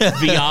playing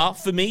VR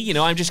for me. You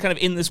know, I'm just kind of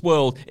in this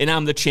world and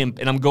I'm the chimp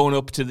and I'm going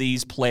up to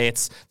these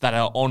plates that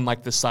are on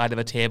like the side of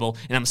a table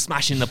and I'm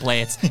smashing the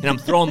plates and I'm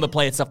throwing the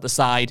plates up the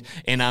side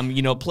and I'm,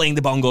 you know, playing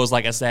the bongos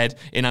like I said,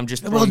 and I'm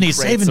just throwing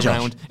crates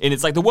around. Josh. And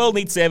it's like the world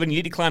needs saving, you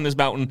need to climb this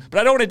mountain, but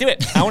I don't want to do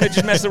it. I want to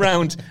just mess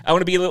around. I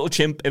want to be a little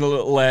chimp in a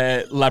little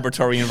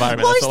laboratory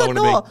environment. That's all I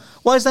want to be.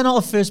 Why is there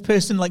not a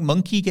first-person like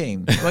monkey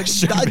game? Like,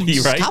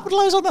 right?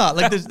 Capitalize on that.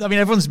 Like, I mean,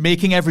 everyone's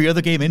making every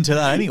other game into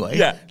that anyway.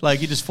 Yeah.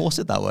 Like, you just force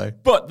it that way.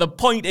 But the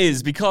point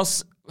is,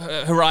 because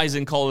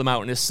Horizon Call of the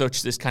Mountain is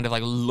such this kind of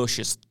like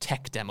luscious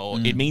tech demo,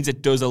 it means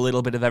it does a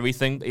little bit of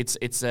everything.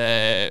 There's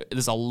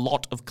a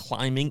lot of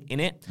climbing in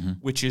it,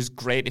 which is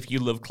great. If you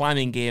love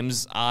climbing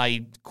games,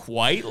 I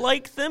quite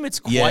like them. It's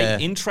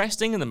quite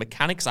interesting, and the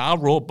mechanics are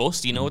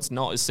robust. You know, it's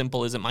not as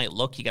simple as it might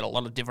look. You get a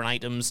lot of different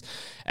items.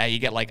 You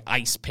get like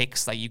ice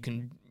picks that you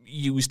can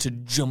use to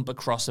jump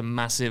across a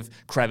massive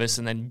crevice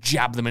and then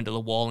jab them into the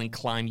wall and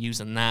climb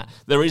using that.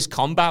 There is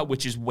combat,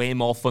 which is way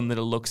more fun than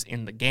it looks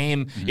in the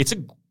game.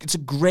 It's a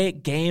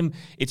great game.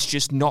 It's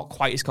just not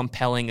quite as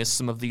compelling as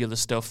some of the other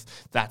stuff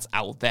that's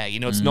out there. You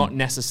know, it's not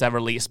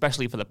necessarily,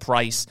 especially for the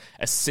price,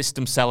 a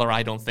system seller,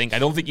 I don't think. I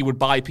don't think you would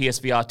buy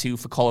PSVR 2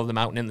 for Call of the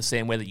Mountain in the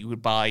same way that you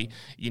would buy,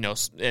 you know,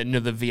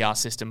 another VR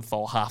system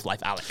for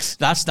Half-Life Alyx.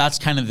 That's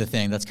kind of the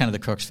thing. That's kind of the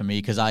crux for me,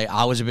 because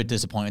I was a bit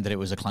disappointed that it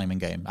was a climbing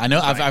game. I know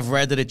I've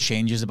read that it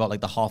changes about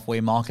like the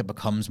halfway mark. It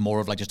becomes more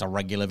of like just a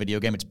regular video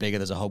game. It's bigger.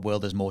 There's a hub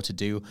world. There's more to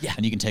do. Yeah.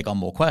 And you can take on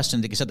more quests.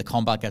 And like you said, the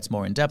combat gets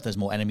more in depth. There's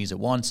more enemies at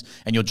once.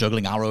 And you're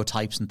juggling arrow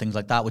types and things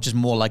like that, which is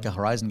more like a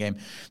Horizon game.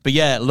 But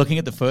yeah, looking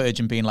at the footage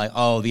and being like,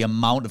 oh, the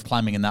amount of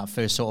climbing in that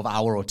first sort of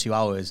hour or 2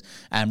 hours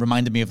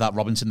reminded me of that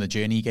Robinson the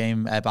Journey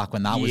game back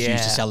when that was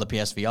used to sell the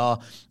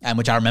PSVR,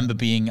 which I remember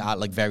being at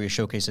like various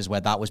showcases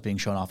where that was being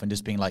shown off and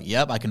just being like,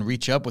 yep, I can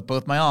reach up with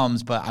both my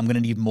arms, but I'm going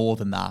to need more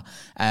than that.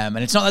 And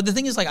it's not, the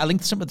thing is, like, I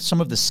think some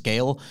of the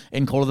scale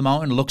in Call of the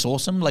Mountain looks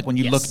awesome. Like when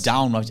you look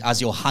down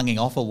as you're hanging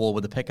off a wall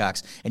with a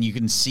pickaxe and you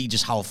can see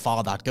just how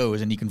far that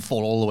goes and you can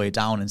fall all the way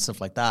down and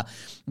stuff like that.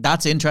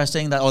 That's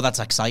interesting. That's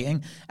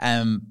exciting.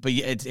 But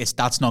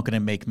that's not going to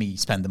make me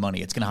spend the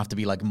money. It's going to have to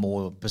be like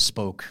more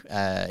bespoke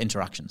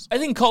interactions. I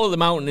think Call of the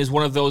Mountain is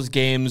one of those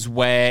games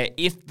where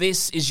if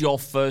this is your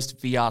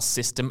first VR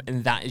system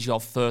and that is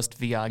your first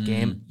VR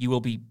game, you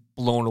will be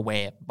blown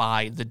away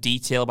by the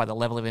detail, by the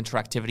level of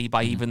interactivity,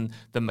 by even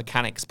the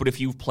mechanics. But if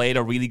you've played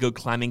a really good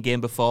climbing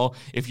game before,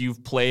 if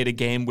you've played a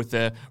game with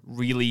a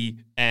really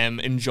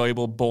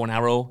enjoyable bow and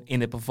arrow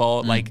in it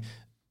before, like,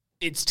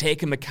 it's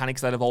taken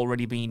mechanics that have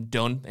already been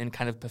done and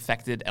kind of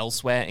perfected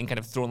elsewhere and kind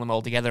of thrown them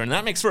all together. And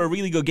that makes for a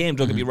really good game,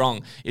 don't get me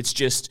wrong. It's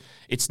just,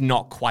 it's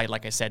not quite,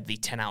 like I said, the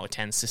 10 out of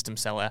 10 system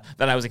seller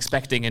that I was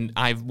expecting. And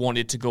I've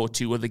wanted to go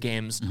to other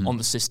games on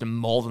the system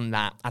more than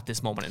that at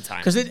this moment in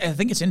time. Because I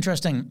think it's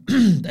interesting.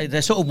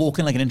 They're sort of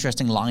walking like an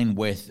interesting line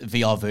with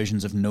VR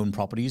versions of known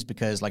properties,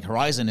 because like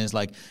Horizon is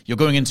like, you're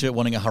going into it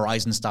wanting a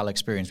Horizon style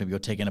experience. Maybe you're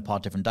taking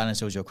apart different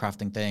dinosaurs, you're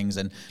crafting things,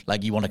 and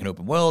like you want like an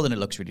open world and it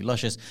looks really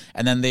luscious.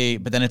 And then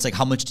but then it's like,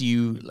 how much do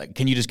you like?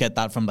 Can you just get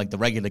that from like the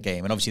regular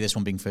game? And obviously, this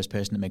one being first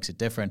person, it makes it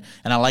different.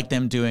 And I like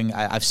them doing.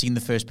 I've seen the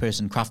first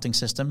person crafting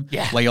system,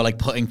 where you're like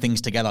putting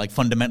things together, like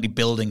fundamentally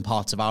building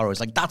parts of arrows.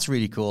 Like that's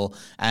really cool.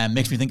 And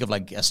makes me think of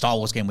like a Star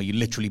Wars game where you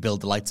literally build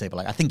the lightsaber.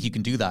 Like I think you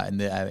can do that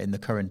in the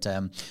current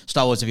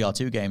Star Wars VR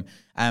 2 game.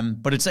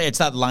 But it's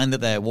that line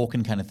that they're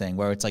walking kind of thing,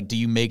 where it's like, do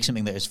you make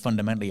something that is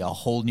fundamentally a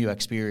whole new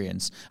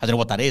experience? I don't know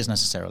what that is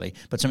necessarily,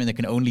 but something that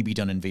can only be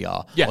done in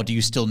VR. Yeah. Or do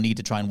you still need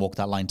to try and walk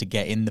that line to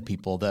get in the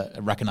people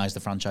that recognize the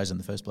franchise in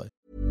the first place?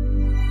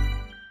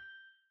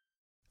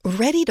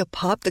 Ready to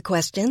pop the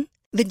question?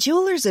 The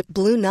jewelers at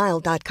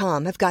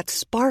BlueNile.com have got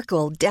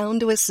sparkle down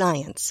to a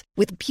science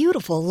with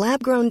beautiful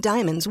lab-grown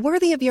diamonds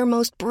worthy of your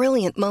most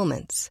brilliant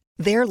moments.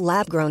 Their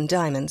lab-grown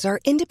diamonds are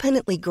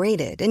independently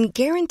graded and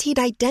guaranteed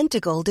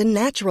identical to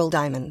natural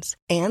diamonds,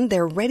 and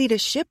they're ready to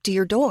ship to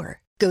your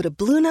door. Go to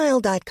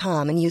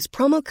BlueNile.com and use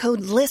promo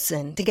code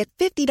LISTEN to get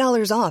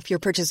 $50 off your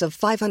purchase of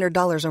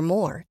 $500 or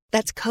more.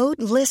 That's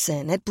code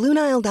LISTEN at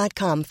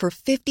BlueNile.com for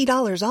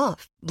 $50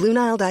 off.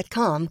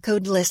 BlueNile.com,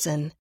 code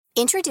LISTEN.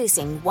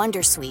 Introducing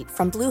Wondersuite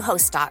from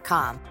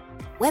Bluehost.com.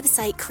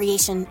 Website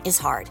creation is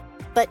hard.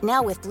 But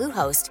now with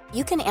Bluehost,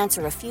 you can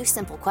answer a few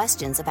simple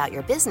questions about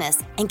your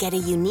business and get a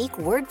unique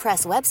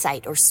WordPress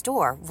website or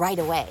store right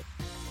away.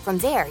 From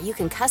there, you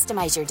can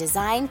customize your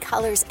design,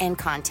 colors, and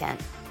content.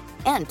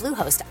 And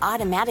Bluehost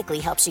automatically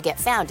helps you get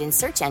found in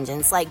search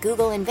engines like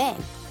Google and Bing.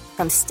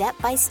 From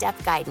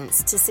step-by-step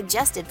guidance to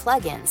suggested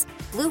plugins,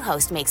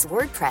 Bluehost makes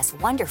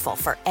WordPress wonderful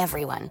for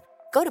everyone.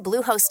 Go to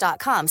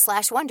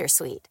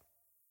bluehost.com/wondersuite.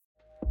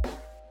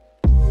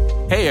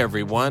 Hey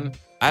everyone,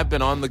 I've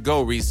been on the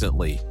go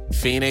recently.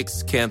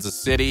 Phoenix,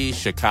 Kansas City,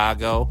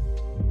 Chicago.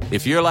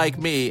 If you're like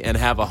me and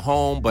have a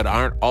home but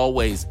aren't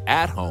always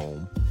at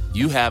home,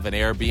 you have an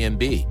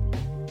Airbnb.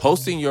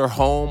 Hosting your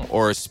home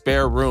or a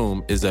spare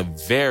room is a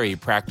very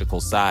practical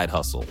side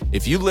hustle.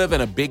 If you live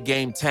in a big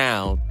game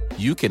town,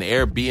 you can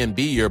Airbnb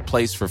your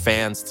place for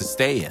fans to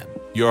stay in.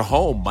 Your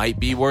home might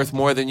be worth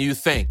more than you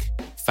think.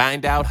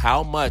 Find out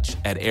how much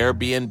at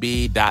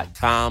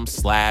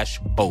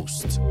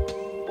airbnb.com/host.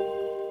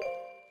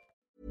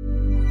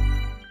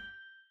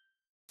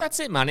 That's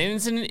it, man.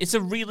 And it's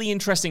a really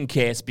interesting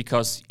case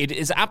because it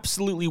is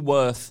absolutely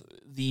worth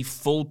the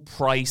full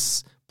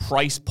price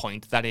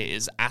point that it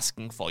is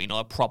asking for,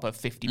 a proper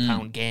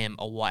 £50 game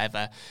or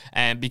whatever.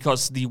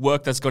 Because the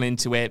work that's gone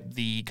into it,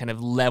 the kind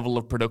of level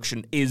of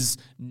production is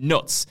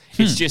nuts.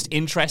 It's just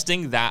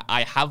interesting that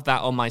I have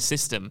that on my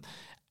system.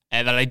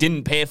 That I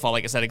didn't pay for.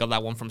 Like I said, I got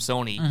that one from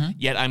Sony.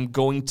 Yet I'm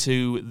going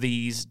to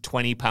these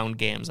 £20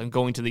 games. I'm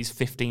going to these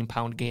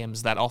 £15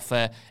 games that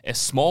offer a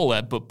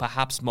smaller but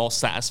perhaps more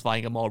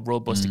satisfying and more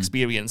robust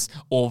experience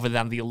over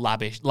than the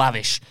lavish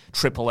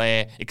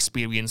AAA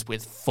experience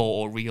with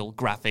photoreal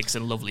graphics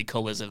and lovely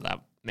colours, if that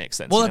makes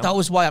sense. Well, that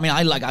was why. I mean,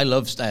 I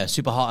love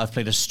Super Hot. I've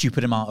played a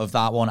stupid amount of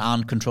that one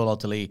and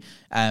Control-Alt-Delete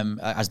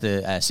as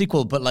the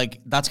sequel. But like,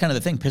 that's kind of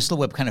the thing. Pistol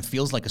Whip kind of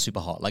feels like a Super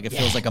Hot. Like, it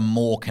feels like a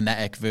more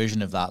kinetic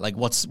version of that. Like,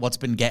 what's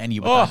been getting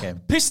you with that game?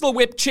 Pistol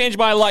Whip changed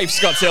my life,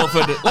 Scott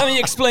Tilford. Let me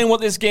explain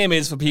what this game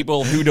is for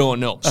people who don't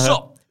know.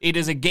 So, it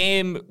is a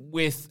game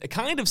with a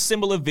kind of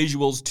similar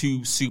visuals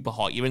to Super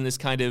Hot. You're in this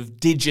kind of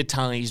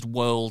digitized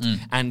world,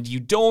 and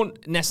you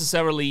don't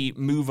necessarily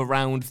move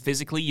around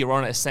physically. You're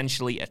on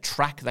essentially a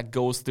track that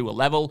goes through a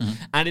level,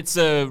 and it's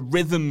a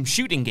rhythm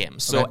shooting game.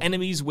 So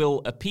enemies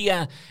will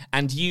appear,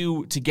 and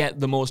you, to get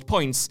the most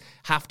points,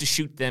 have to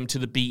shoot them to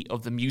the beat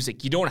of the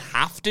music. You don't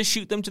have to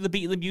shoot them to the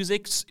beat of the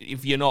music.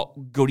 If you're not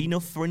good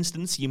enough, for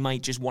instance, you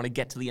might just want to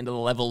get to the end of the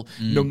level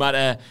no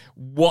matter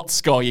what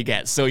score you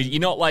get. So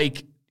you're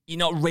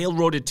not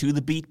railroaded to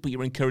the beat, but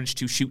you're encouraged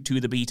to shoot to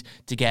the beat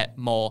to get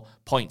more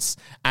points.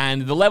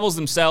 And the levels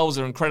themselves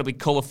are incredibly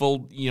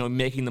colorful,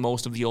 making the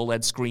most of the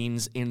OLED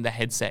screens in the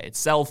headset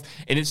itself.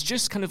 And it's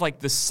just kind of like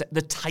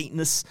the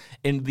tightness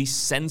and the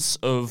sense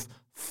of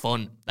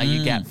fun that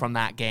you get from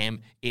that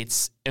game.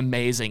 It's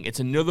amazing. It's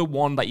another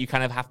one that you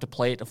kind of have to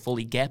play it to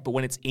fully get, but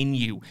when it's in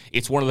you,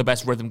 it's one of the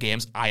best rhythm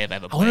games I have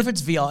ever played. I wonder if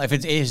it's VR, if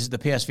it is the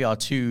PSVR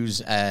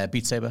 2's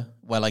Beat Saber,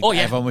 where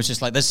everyone was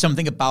just like, there's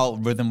something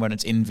about rhythm when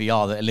it's in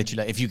VR that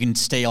literally, if you can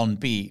stay on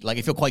beat, like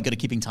if you're quite good at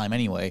keeping time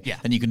anyway,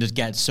 then you can just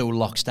get so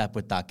lockstep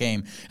with that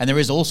game. And there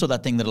is also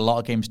that thing that a lot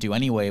of games do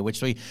anyway,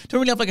 which we don't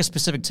really have like a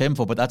specific term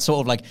for, but that's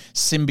sort of like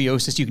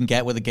symbiosis you can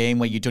get with a game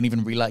where you don't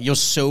even realize you're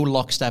so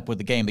lockstep with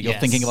the game that you're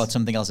thinking about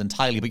something else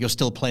entirely, but you're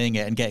still playing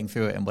it and getting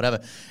through it and whatever.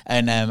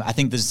 And I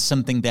think there's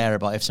something there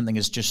about if something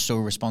is just so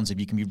responsive,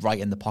 you can be right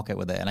in the pocket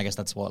with it. And I guess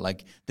that's what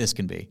like this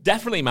can be.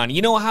 Definitely, man.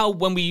 You know how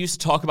when we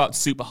used to talk about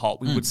Super Hot,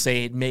 we would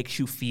say it makes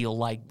you feel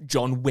like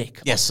John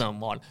Wick or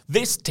someone.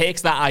 This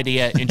takes that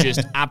idea and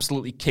just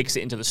absolutely kicks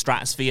it into the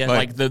stratosphere.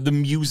 Like the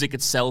music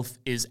itself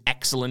is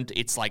excellent.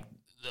 It's like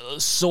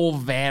so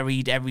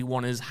varied.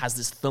 Everyone has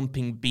this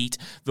thumping beat.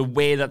 The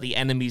way that the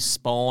enemies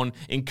spawn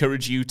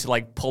encourage you to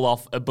like pull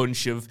off a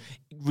bunch of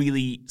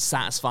really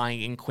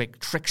satisfying and quick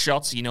trick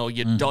shots.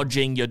 You're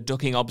dodging, you're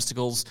ducking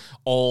obstacles,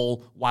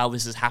 all while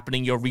this is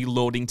happening. You're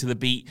reloading to the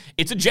beat.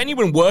 It's a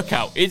genuine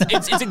workout.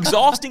 It's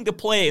exhausting to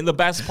play in the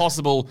best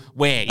possible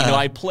way.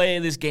 I play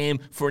this game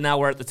for an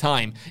hour at the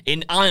time,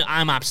 and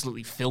I'm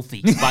absolutely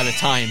filthy by the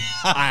time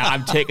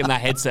I'm taking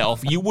that headset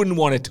off. You wouldn't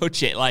want to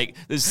touch it. Like,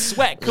 there's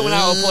sweat coming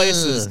out of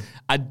places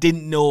I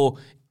didn't know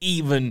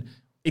even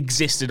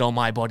existed on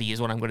my body, is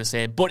what I'm going to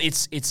say. But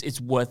it's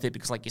worth it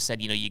because, like you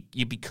said,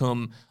 you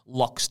become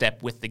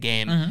lockstep with the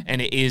game,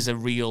 and it is a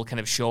real kind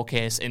of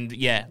showcase. And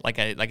yeah, like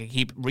I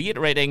keep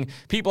reiterating,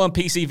 people on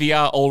PC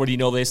VR already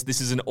know this.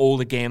 This is an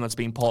older game that's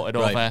been ported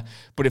over.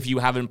 But if you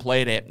haven't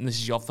played it and this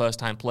is your first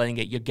time playing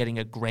it, you're getting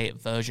a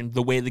great version.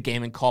 The way the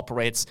game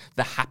incorporates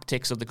the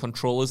haptics of the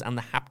controllers and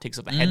the haptics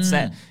of the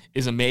headset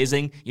is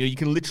amazing. You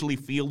can literally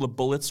feel the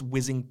bullets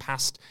whizzing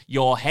past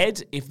your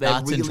head if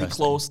they're really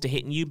close to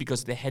hitting you,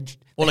 because the head.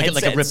 Or like a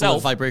ripple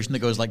of vibration that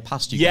goes like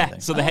past you. Yeah,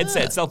 so the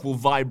headset itself will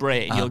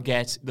vibrate, and you'll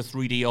get the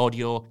 3D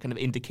audio kind of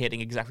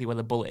indicating exactly where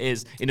the bullet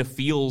is, and it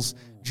feels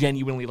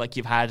genuinely like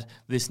you've had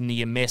this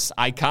near miss.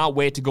 I can't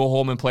wait to go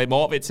home and play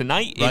more of it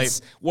tonight. Right.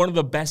 It's one of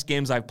the best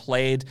games I've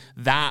played.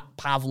 That,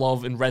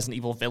 Pavlov, and Resident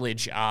Evil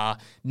Village are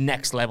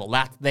next level.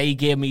 That they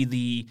gave me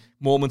the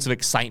moments of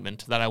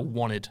excitement that I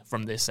wanted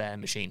from this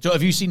machine. So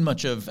have you seen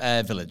much of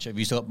Village? Have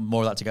you still got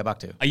more of that to get back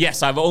to?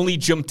 Yes, I've only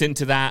jumped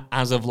into that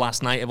as of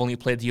last night. I've only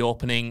played the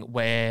opening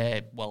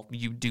where, well,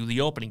 you do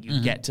the opening.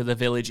 You get to the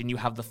village and you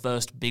have the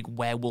first big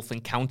werewolf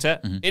encounter.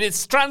 It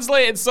is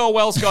translated so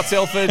well, Scott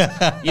Tilford.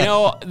 You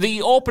know,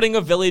 the opening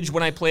of Village,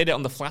 when I played it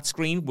on the flat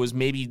screen, was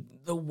maybe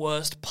the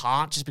worst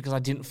part, just because I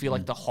didn't feel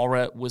like the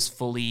horror was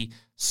fully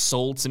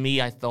sold to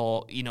me. I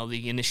thought, you know,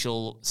 the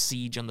initial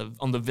siege on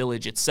the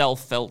village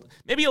itself felt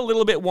maybe a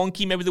little bit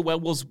wonky. Maybe the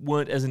werewolves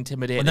weren't as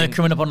intimidating. And they're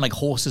coming up on like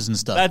horses and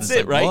stuff. That's and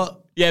it, like, right?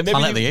 What? Yeah, maybe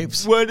Planet of the they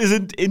Apes. weren't as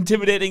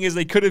intimidating as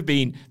they could have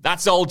been.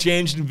 That's all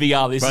changed in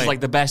VR. This is like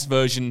the best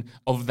version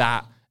of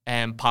that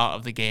part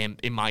of the game,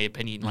 in my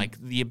opinion. Like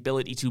the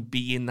ability to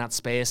be in that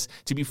space,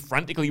 to be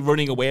frantically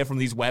running away from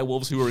these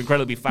werewolves who are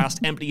incredibly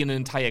fast, emptying an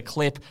entire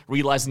clip,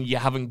 realizing you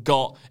haven't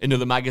got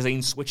another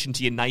magazine, switching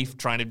to your knife,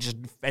 trying to just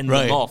fend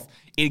them off.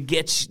 It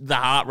gets the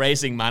heart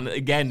racing, man.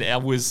 Again, I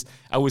was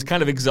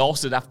kind of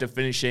exhausted after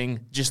finishing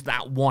just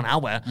that 1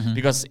 hour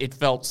because it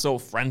felt so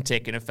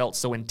frantic and it felt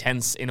so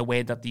intense in a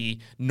way that the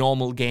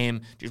normal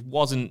game just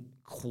wasn't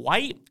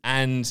quite,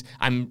 and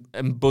I'm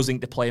buzzing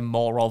to play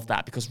more of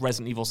that because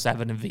Resident Evil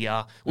 7 in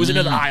VR was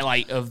another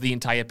highlight of the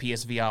entire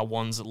PSVR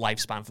 1's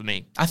lifespan for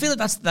me. I feel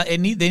that they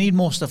need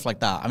more stuff like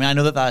that. I mean, I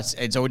know that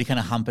it's already kind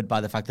of hampered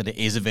by the fact that it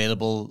is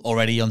available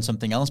already on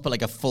something else, but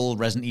like a full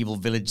Resident Evil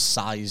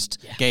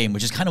Village-sized game,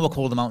 which is kind of what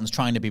Call of the Mountain's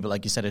trying to be, but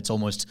like you said, it's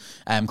almost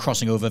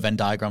crossing over Venn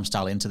diagram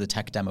style into the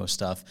tech demo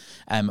stuff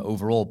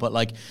overall. But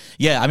like,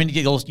 yeah, I mean,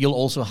 you'll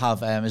also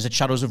have, is it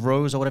Shadows of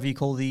Rose or whatever you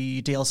call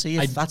the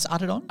DLC, if that's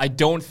added on? I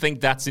don't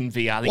think that's in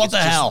VR. I think What it's the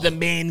just hell? the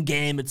main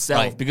game itself.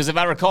 Right. Because if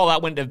I recall,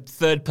 that went to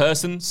third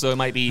person, so it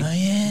might be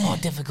more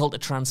difficult to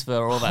transfer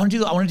over. I want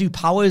to do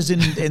powers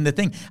in the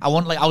thing. I'm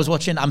playing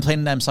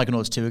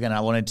Psychonauts 2 again. And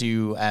I want to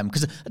do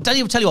because tell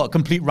you what,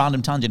 complete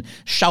random tangent.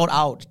 Shout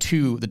out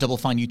to the Double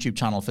Fine YouTube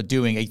channel for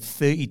doing a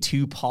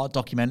 32-part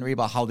documentary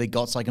about how they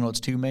got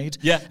Psychonauts 2 made.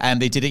 Yeah, and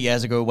they did it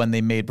years ago when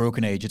they made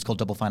Broken Age. It's called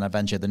Double Fine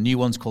Adventure. The new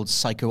one's called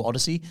Psycho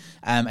Odyssey,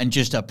 and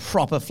just a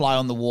proper fly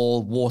on the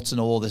wall, warts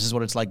and all. This is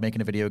what it's like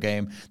making a video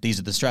game. These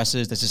are the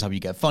stresses. This is how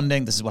you get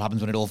funding. This is what happens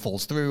when it all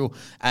falls through.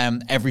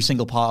 Every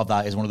single part of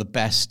that is one of the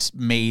best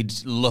made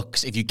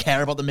looks. If you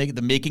care about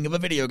the making of a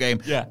video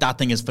game, that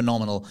thing is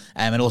phenomenal.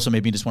 And also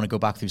made me just want to go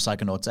back through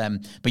Psychonauts.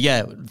 But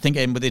yeah,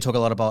 they talk a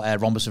lot about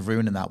Rhombus of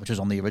Ruin in that, which was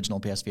on the original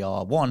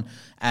PSVR 1.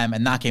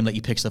 And that game let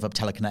you pick stuff up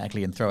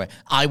telekinetically and throw it.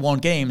 I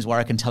want games where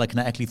I can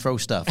telekinetically throw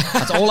stuff.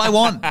 That's all I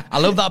want. I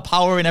love that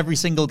power in every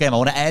single game. I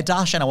want to air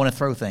dash and I want to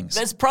throw things.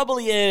 There's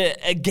probably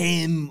a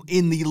game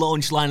in the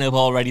launch lineup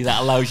already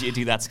that allows you to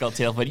do that, Scott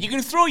Tailford. You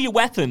can throw your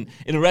weapon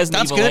in a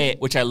Resident Evil 8,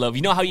 which I love.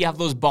 You know how you have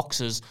those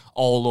boxes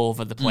all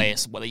over the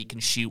place, whether you can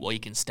shoot or you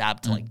can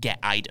stab to like get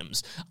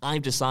items.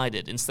 I've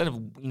decided instead of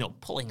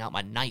pulling out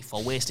my knife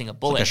or wasting a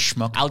bullet, like a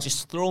schmuck. I'll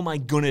just throw my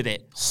gun at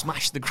it,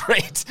 smash the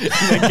crate, and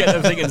then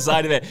get the thing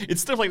inside of it.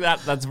 It's stuff like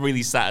that that's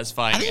really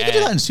satisfying. I think you could do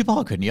that in Super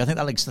Hard, couldn't you? I think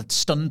that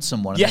stunned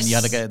someone. Yes. And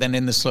then you had then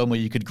in the slow-mo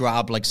you could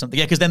grab like something.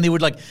 Yeah, because then they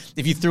would like,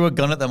 if you threw a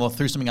gun at them or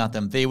threw something at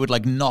them, they would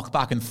like knock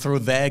back and throw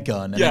their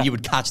gun, and then you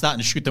would catch that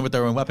and shoot them with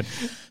their own weapon.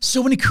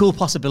 So many cool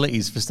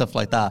possibilities for stuff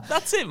like that.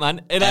 That's it,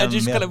 man. And I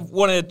just kind of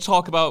want to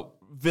talk about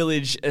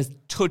Village a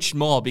touch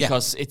more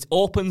because it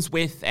opens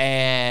with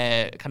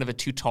kind of a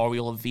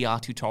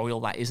VR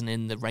tutorial that isn't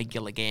in the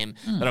regular game.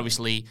 That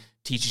obviously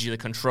teaches you the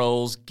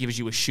controls, gives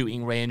you a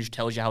shooting range,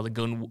 tells you how the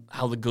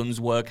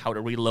guns work, how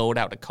to reload,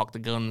 how to cock the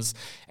guns,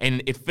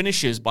 and it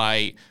finishes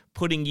by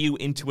putting you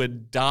into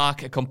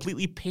a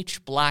completely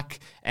pitch black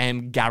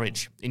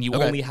garage, and you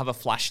only have a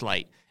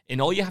flashlight. And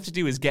all you have to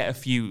do is get a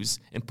fuse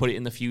and put it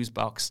in the fuse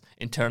box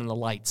and turn on the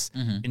lights.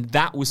 And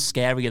that was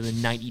scarier than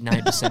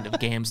 99% of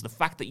games. The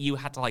fact that you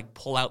had to like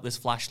pull out this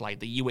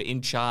flashlight, that you were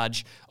in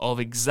charge of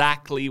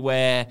exactly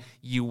where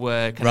you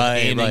were kind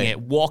of aiming it,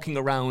 walking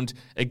around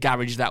a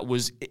garage that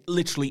was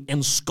literally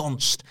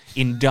ensconced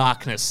in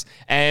darkness.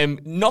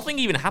 Nothing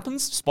even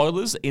happens,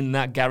 spoilers, in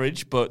that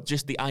garage, but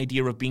just the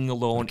idea of being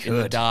alone in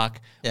the dark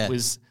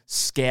was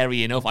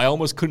scary enough. I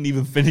almost couldn't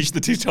even finish the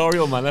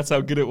tutorial, man. That's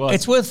how good it was.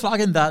 It's worth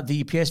flagging that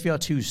the PSVR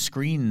 2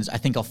 screens, I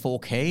think, are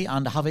 4K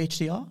and have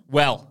HDR.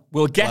 Well,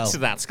 we'll get to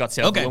that, Scott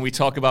Taylor, when we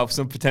talk about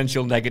some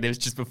potential negatives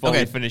just before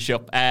we finish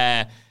up.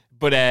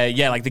 But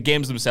like the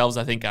games themselves,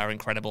 I think are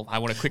incredible. I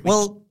want to quickly.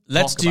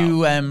 Let's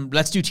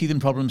do teething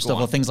problem stuff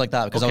or things like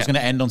that because I was going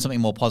to end on something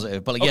more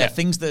positive. But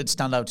things that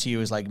stand out to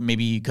you is like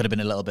maybe could have been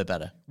a little bit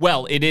better.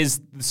 Well, it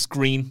is the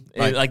screen.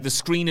 Like the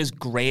screen is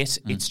great.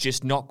 It's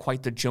just not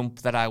quite the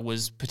jump that I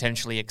was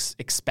potentially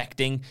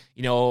expecting.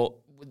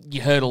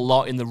 You heard a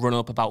lot in the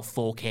run-up about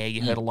 4K.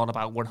 You heard a lot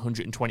about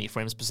 120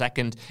 frames per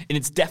second. And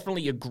it's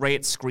definitely a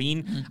great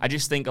screen. I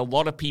just think a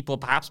lot of people,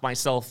 perhaps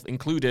myself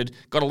included,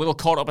 got a little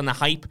caught up in the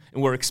hype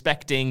and were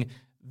expecting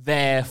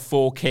their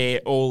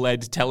 4K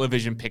OLED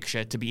television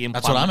picture to be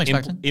That's what I'm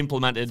expecting.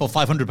 Implemented For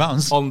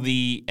 £500 on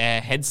the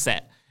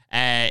headset.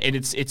 And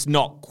it's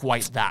not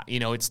quite that,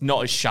 it's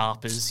not as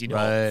sharp as,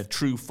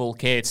 true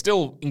 4K. It's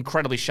still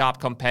incredibly sharp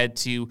compared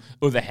to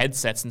other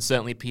headsets and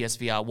certainly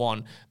PSVR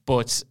 1,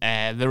 but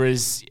there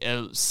is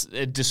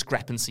a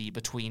discrepancy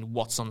between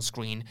what's on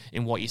screen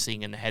and what you're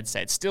seeing in the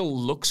headset. It still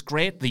looks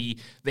great. The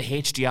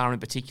HDR in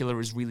particular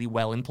is really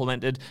well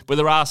implemented, but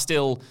there are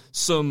still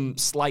some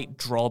slight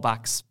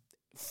drawbacks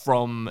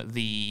from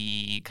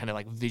the kind of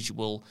like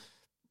visual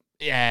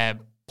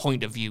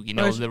point of view.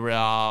 There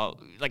are,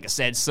 like I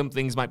said, some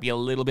things might be a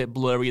little bit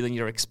blurrier than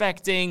you're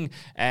expecting.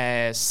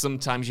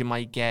 Sometimes you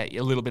might get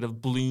a little bit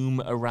of bloom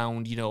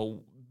around,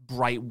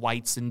 bright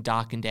whites and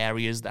darkened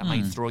areas that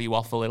might throw you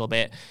off a little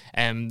bit.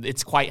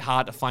 It's quite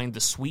hard to find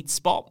the sweet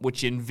spot,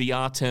 which in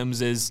VR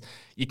terms is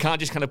you can't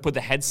just kind of put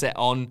the headset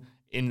on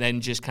and then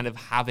just kind of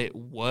have it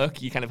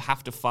work. You kind of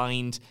have to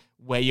find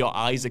where your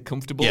eyes are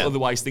comfortable. Yeah.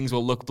 Otherwise, things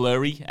will look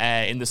blurry.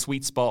 In the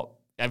sweet spot,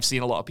 I've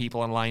seen a lot of people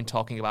online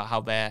talking about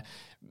how they're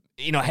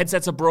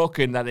headsets are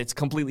broken, that it's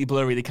completely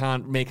blurry. They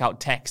can't make out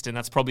text, and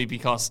that's probably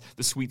because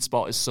the sweet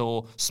spot is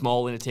so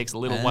small and it takes a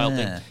little while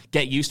to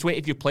get used to it.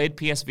 If you played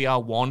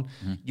PSVR 1,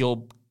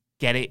 you'll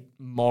get it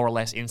more or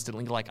less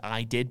instantly like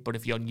I did, but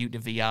if you're new to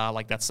VR,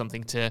 like that's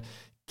something to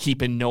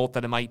keep in note,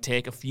 that it might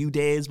take a few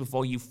days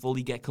before you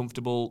fully get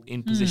comfortable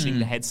in positioning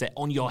the headset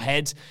on your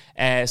head.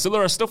 So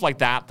there are stuff like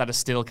that are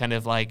still kind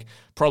of like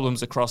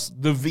problems across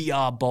the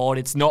VR board.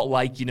 It's not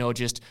like,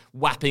 just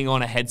whapping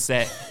on a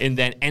headset and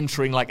then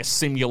entering like a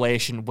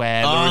simulation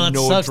where there are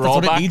no drawbacks. That's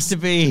what it needs to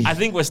be. I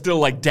think we're still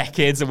like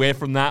decades away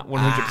from that,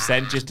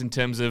 100%, just in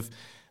terms of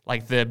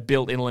like the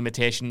built-in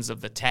limitations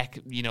of the tech,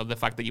 the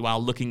fact that you are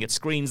looking at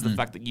screens, the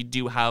fact that you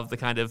do have the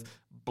kind of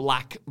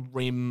black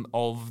rim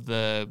of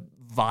the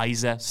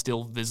visor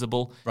still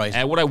visible.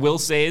 Right. What I will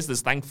say is there's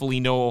thankfully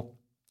no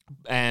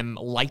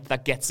light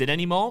that gets in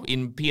anymore.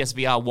 In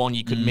PSVR 1,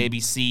 you could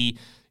maybe see,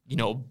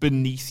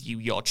 beneath you,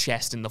 your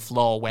chest in the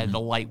floor where the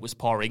light was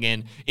pouring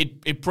in.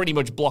 It pretty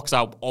much blocks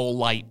out all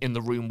light in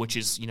the room, which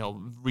is,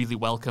 really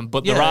welcome.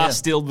 But there are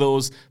still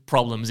those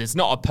problems. It's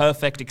not a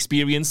perfect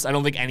experience. I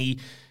don't think any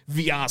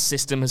VR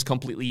system has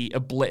completely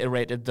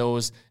obliterated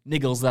those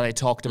niggles that I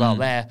talked about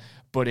there.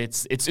 But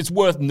it's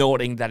worth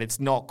noting that it's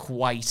not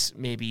quite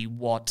maybe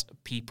what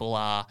people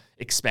are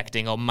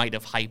expecting or might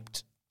have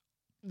hyped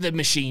the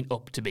machine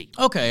up to be.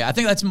 Okay, I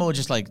think that's more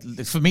just like,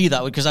 for me,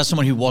 that because as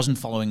someone who wasn't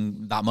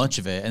following that much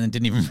of it and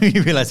didn't even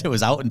really realize it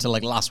was out until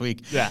like last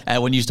week,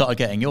 when you started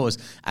getting yours,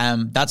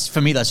 that's,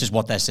 for me, that's just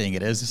what they're saying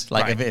it is.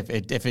 Like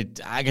if it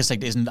I guess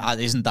like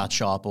isn't that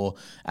sharp, or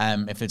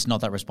if it's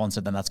not that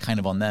responsive, then that's kind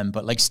of on them.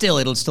 But like still,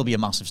 it'll still be a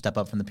massive step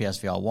up from the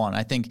PSVR 1.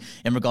 I think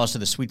in regards to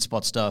the sweet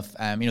spot stuff,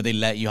 they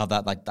let you have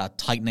that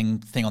tightening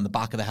thing on the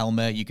back of the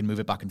helmet. You can move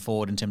it back and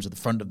forward in terms of the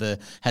front of the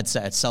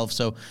headset itself.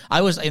 So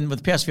I was in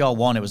with PSVR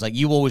 1, it was like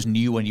you always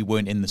knew when you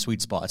weren't in the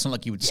sweet spot. It's not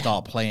like you would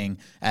start playing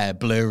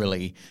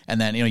blurrily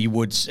and then you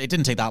would. It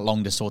didn't take that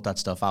long to sort that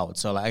stuff out.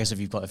 So like, I guess if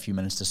you've got a few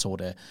minutes to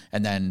sort it,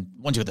 and then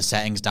once you get the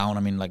settings down, I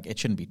mean, like it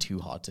shouldn't be too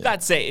hard to.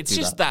 That's it. It's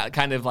just that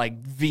kind of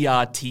like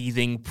VR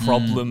teething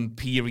problem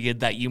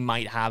period that you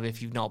might have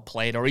if you've not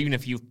played, or even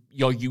if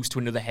you're used to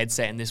another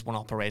headset and this one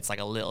operates like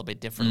a little bit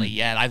differently.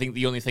 Yeah, I think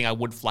the only thing I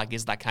would flag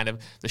is that kind of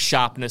the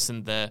sharpness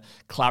and the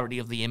clarity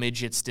of the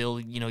image. It's still,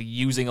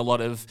 using a lot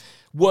of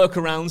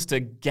workarounds to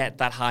get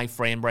that high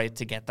frame rate,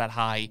 to get that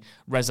high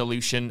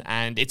resolution,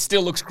 and it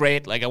still looks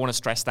great. Like I want to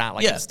stress that.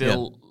 Like it's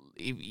still...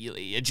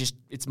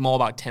 It's more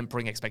about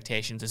tempering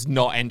expectations. It's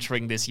not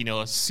entering this,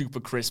 super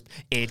crisp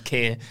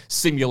 8K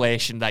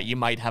simulation that you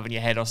might have in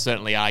your head, or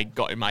certainly I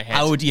got in my head.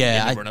 In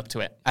the run up to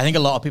it. I think a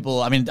lot of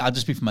people. I mean, I'll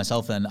just speak for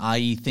myself. Then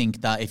I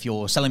think that if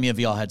you're selling me a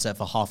VR headset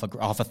for half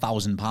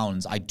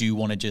 £1,000, I do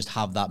want to just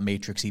have that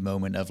Matrixy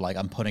moment of like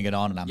I'm putting it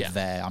on and I'm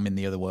there. I'm in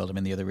the other world. I'm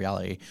in the other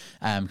reality.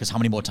 Because how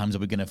many more times are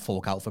we going to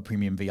fork out for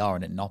premium VR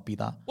and it not be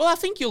that? Well, I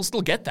think you'll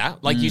still get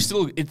that. Like it's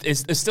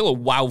still a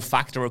wow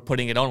factor of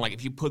putting it on. Like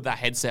if you put that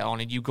headset on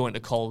and you go into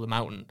Call of the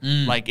Mountain,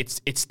 like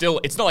it's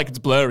not like it's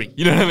blurry.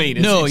 You know what I mean?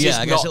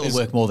 I guess it'll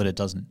work more than it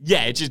doesn't.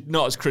 Yeah, it's just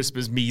not as crisp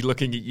as me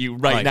looking at you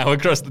right now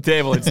across the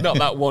table. It's not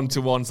that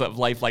one-to-one sort of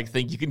lifelike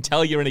thing. You can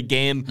tell you're in a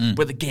game,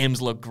 but the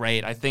games look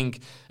great. I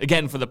think,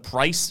 again, for the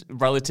price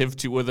relative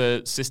to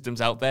other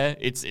systems out there,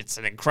 it's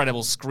an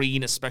incredible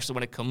screen, especially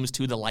when it comes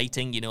to the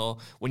lighting.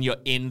 When you're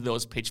in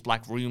those pitch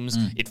black rooms,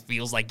 it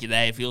feels like you're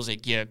there. It feels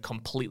like you're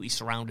completely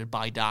surrounded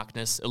by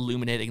darkness,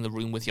 illuminating the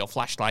room with your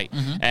flashlight.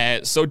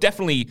 So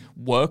definitely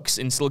works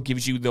and still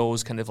gives you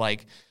those kind of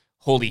like,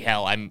 holy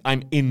hell, I'm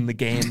in the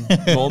game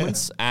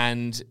moments,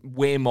 and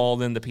way more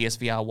than the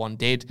PSVR 1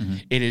 did.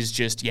 It is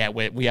just,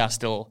 we are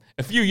still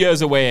a few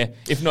years away,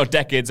 if not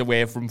decades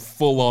away, from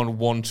full-on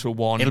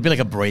one-to-one. It'll be like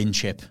a brain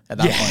chip at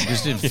that point.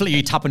 Just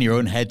you tap on your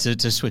own head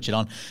to switch it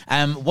on.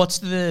 What's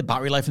the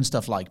battery life and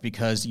stuff like?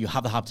 Because you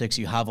have the haptics,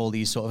 you have all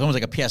these sort of, almost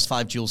like a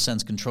PS5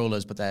 DualSense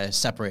controllers, but they're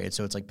separated,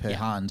 so it's like per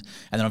hand.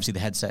 And then obviously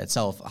the headset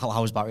itself.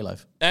 How is battery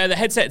life? The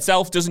headset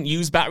itself doesn't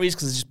use batteries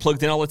because it's just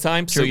plugged in all the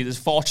time. True.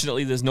 So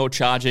fortunately, there's no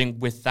charging again,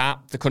 with that,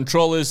 the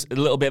controllers, a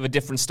little bit of a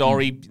different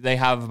story. They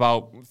have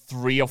about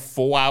 3 or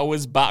 4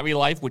 hours battery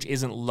life, which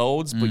isn't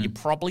loads, but you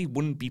probably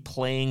wouldn't be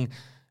playing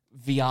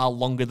VR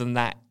longer than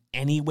that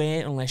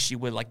anyway, unless you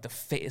were like the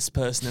fittest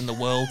person in the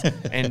world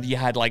and you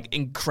had like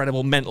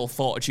incredible mental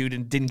fortitude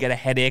and didn't get a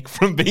headache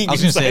from being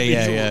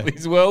inside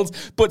these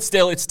worlds. But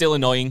still, it's still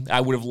annoying. I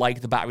would have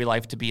liked the battery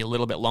life to be a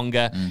little bit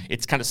longer.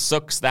 It kind of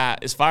sucks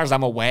that, as far as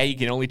I'm aware, you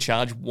can only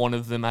charge one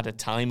of them at a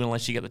time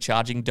unless you get the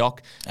charging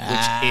dock,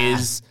 which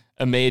is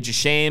a major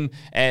shame.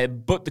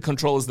 But the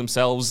controllers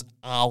themselves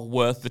are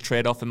worth the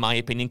trade-off, in my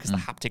opinion, because the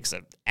haptics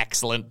are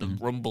excellent. The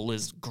rumble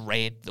is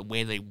great. The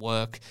way they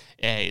work,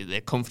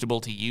 they're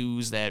comfortable to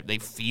use. They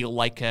feel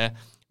like a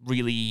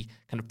really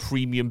kind of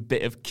premium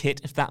bit of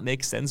kit, if that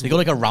makes sense. They go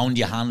like around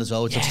your hand as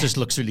well, which just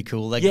looks really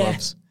cool. Like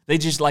gloves. They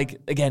just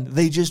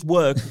they just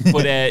work,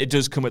 but it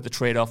does come at the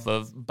trade-off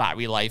of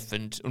battery life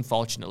and,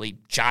 unfortunately,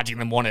 charging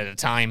them one at a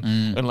time,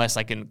 unless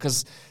I can,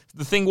 because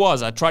the thing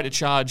was, I tried to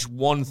charge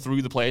one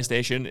through the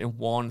PlayStation and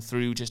one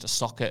through just a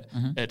socket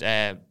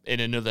in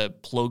another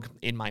plug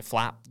in my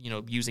flat,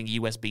 using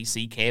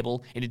USB-C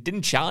cable, and it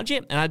didn't charge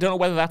it, and I don't know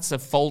whether that's a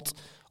fault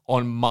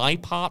on my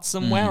part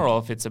somewhere, or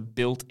if it's a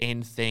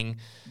built-in thing.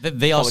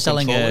 They are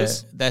selling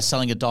they're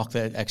selling a dock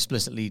that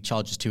explicitly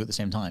charges 2 at the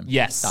same time.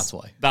 Yes. That's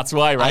why. That's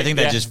why, right? I think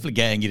they're just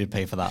getting you to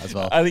pay for that as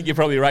well. I think you're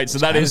probably right. So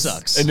that is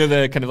sucks.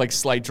 Another kind of like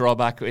slight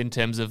drawback in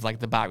terms of like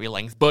the battery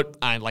length. But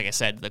like I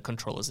said, the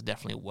controllers are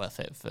definitely worth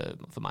it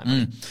for my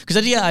money. Because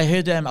I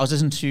heard, I was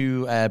listening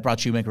to Brad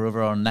Shoemaker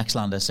over on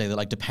Nextlander say that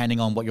like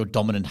depending on what your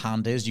dominant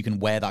hand is, you can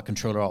wear that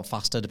controller out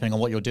faster depending on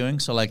what you're doing.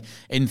 So like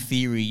in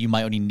theory, you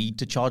might only need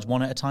to charge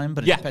one at a time,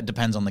 but it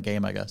depends on the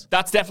game, I guess.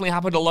 That's definitely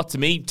happened a lot to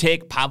me.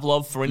 Take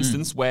Pavlov, for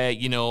instance, where,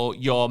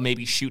 you're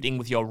maybe shooting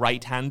with your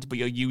right hand, but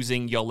you're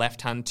using your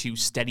left hand to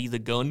steady the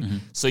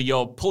gun. So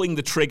you're pulling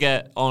the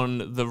trigger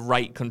on the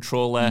right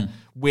controller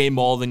way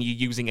more than you're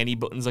using any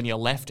buttons on your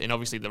left. And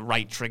obviously the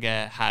right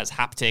trigger has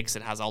haptics,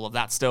 it has all of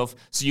that stuff.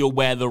 So you'll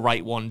wear the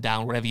right one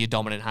down, wherever your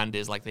dominant hand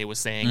is, like they were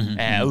saying,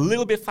 a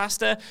little bit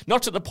faster.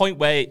 Not to the point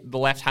where the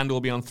left hand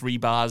will be on 3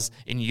 bars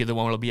and the other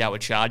one will be out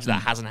of charge.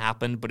 That hasn't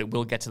happened, but it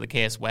will get to the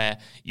case where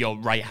your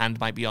right hand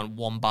might be on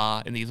 1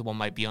 bar and the other one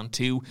might be on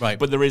 2. Right.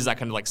 But there is that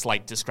kind of like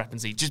slight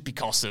discrepancy just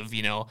because of,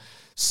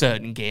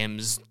 certain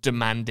games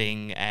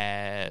demanding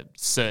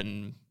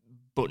certain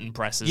button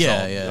presses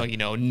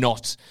or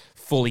not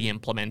fully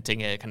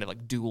implementing a kind of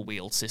like dual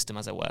wield system,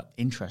 as it were.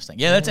 Interesting.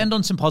 Yeah, let's end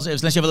on some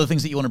positives, unless you have other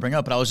things that you want to bring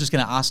up. But I was just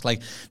going to ask,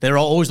 like, there are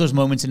always those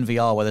moments in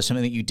VR where there's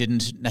something that you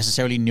didn't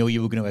necessarily know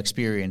you were going to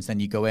experience, then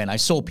you go in. I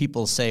saw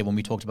people say when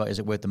we talked about, is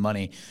it worth the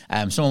money?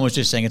 Someone was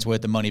just saying it's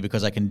worth the money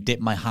because I can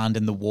dip my hand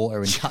in the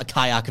water in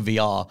Kayak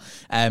VR,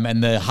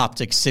 and the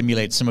haptics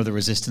simulate some of the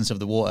resistance of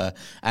the water.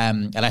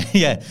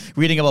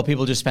 Reading about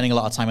people just spending a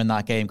lot of time in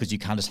that game because you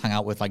can just hang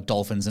out with like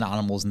dolphins and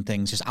animals and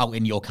things just out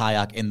in your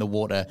kayak in the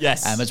water.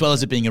 Yes. As well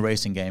as it being a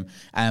racing game.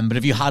 But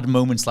if you had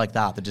moments like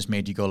that just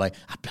made you go like,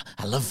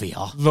 I love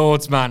VR.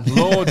 Loads, man.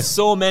 Loads.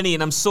 So many.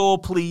 And I'm so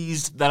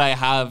pleased that I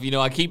have,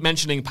 I keep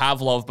mentioning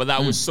Pavlov, but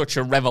that was such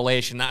a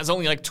revelation. That is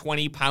only like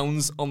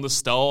 £20 on the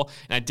store.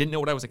 And I didn't know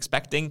what I was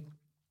expecting.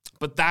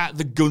 But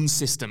the gun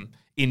system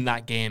in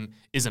that game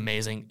is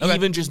amazing. Okay.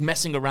 Even just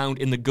messing around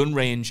in the gun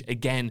range,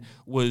 again,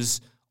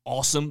 was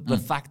awesome. The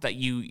fact that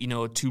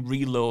to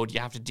reload,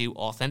 you have to do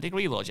authentic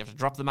reloads. You have to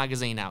drop the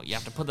magazine out. You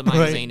have to put the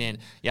magazine in.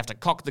 You have to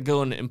cock the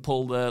gun and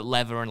pull the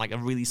lever in like a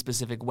really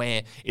specific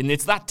way. And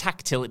it's that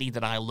tactility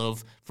that I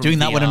love from doing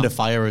VR. that one under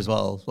fire as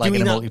well, like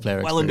in a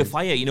multiplayer experience. Under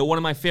fire. One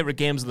of my favorite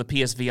games of the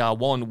PSVR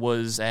 1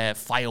 was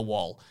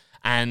Firewall.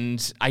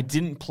 And I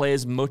didn't play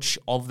as much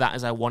of that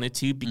as I wanted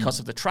to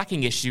because of the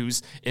tracking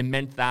issues. It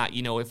meant that,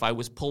 if I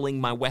was pulling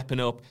my weapon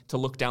up to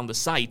look down the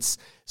sights,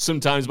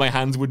 sometimes my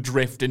hands would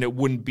drift and it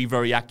wouldn't be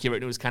very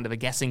accurate. It was kind of a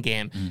guessing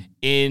game.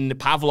 In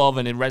Pavlov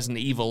and in Resident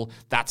Evil,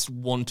 that's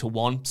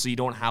 1-to-1, so you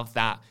don't have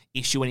that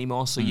issue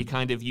anymore. So you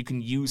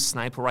can use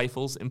sniper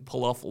rifles and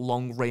pull off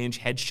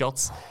long-range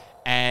headshots.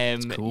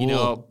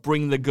 Cool.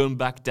 Bring the gun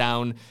back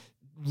down,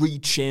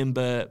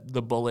 rechamber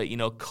the bullet,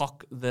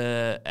 cock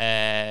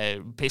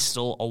the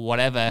pistol or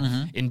whatever.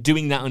 In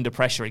doing that under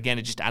pressure, again,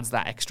 it just adds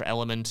that extra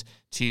element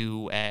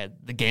to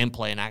the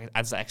gameplay and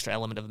adds that extra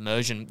element of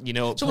immersion.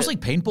 It's almost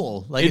like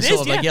paintball. Like it's sort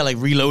of like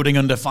reloading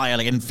under fire,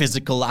 like in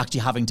physical,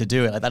 actually having to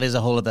do it. Like that is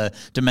a whole other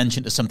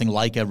dimension to something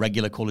like a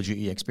regular Call of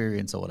Duty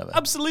experience or whatever.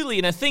 Absolutely,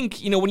 and I think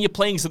when you're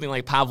playing something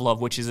like Pavlov,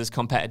 which is this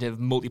competitive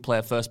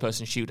multiplayer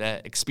first-person shooter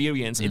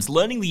experience, it's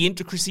learning the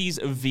intricacies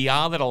of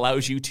VR that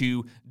allows you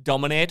to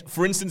dominate.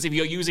 For instance, if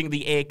you're using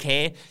the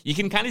AK, you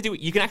can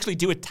actually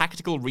do a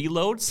tactical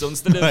reload. So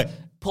instead of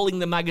pulling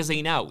the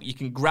magazine out, you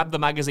can grab the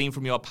magazine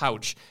from your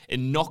pouch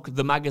and knock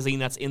the magazine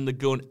that's in the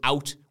gun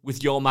out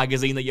with your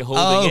magazine that you're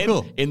holding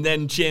cool. and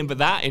then chamber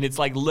that. And it's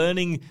like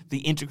learning the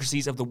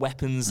intricacies of the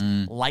weapons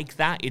like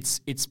that.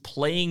 It's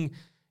playing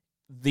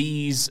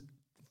these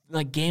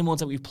like game modes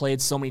that we've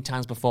played so many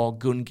times before: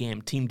 gun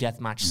game, team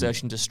deathmatch,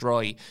 search and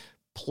destroy.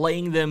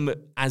 Playing them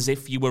as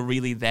if you were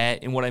really there.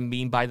 And what I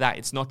mean by that,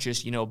 it's not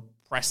just,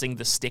 pressing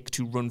the stick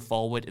to run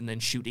forward and then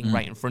shooting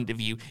right in front of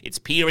you. It's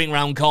peering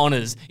around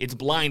corners. It's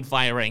blind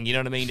firing. You know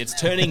what I mean?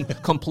 It's turning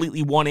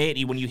completely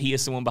 180 when you hear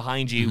someone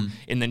behind you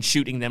and then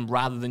shooting them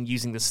rather than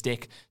using the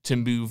stick to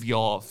move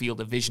your field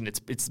of vision.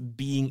 It's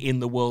being in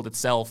the world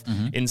itself.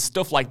 And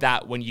stuff like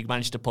that, when you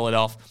manage to pull it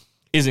off,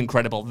 is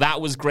incredible. That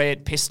was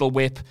great. Pistol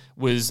Whip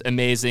was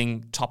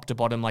amazing, top to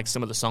bottom. Like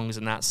some of the songs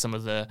and that, some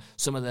of the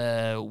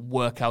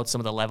workouts, some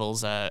of the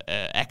levels are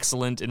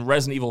excellent. In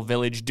Resident Evil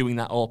Village, doing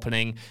that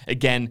opening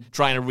again,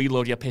 trying to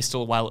reload your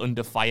pistol while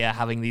under fire,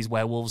 having these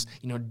werewolves,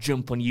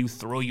 jump on you,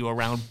 throw you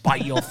around,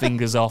 bite your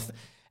fingers off.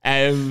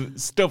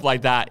 Stuff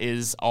like that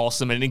is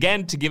awesome. And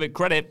again, to give it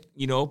credit,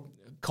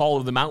 Call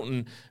of the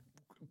Mountain,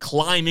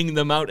 climbing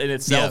the mountain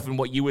itself, and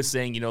what you were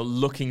saying,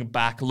 looking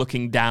back,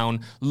 looking down,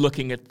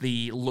 looking at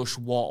the lush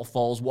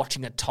waterfalls,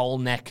 watching a tall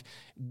neck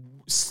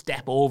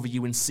step over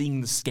you and seeing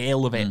the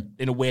scale of it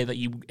in a way that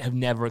you have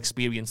never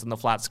experienced on the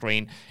flat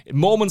screen.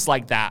 Moments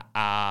like that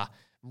are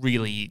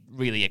really,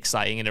 really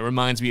exciting, and it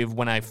reminds me of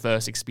when I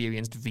first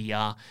experienced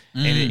VR.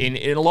 And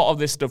a lot of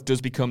this stuff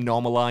does become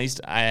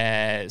normalized,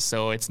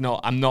 so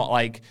I'm not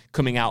like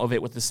coming out of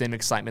it with the same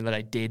excitement that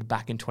I did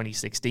back in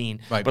 2016.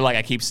 Right. But like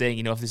I keep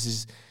saying, if this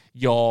is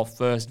your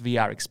first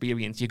VR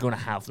experience, you're going to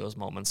have those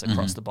moments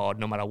across the board,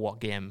 no matter what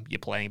game you're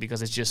playing,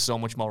 because it's just so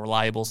much more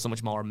reliable, so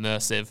much more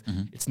immersive.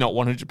 It's not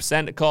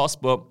 100%, of course,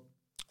 but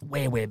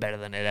way, way better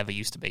than it ever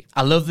used to be.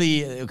 I love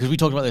because we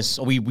talked about this,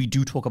 we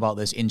do talk about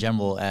this in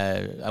general,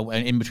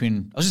 in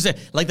between, I was going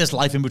to say, like this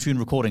life in between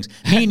recordings.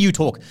 Me and you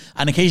talk,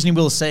 and occasionally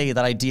we'll say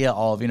that idea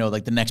of,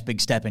 like the next big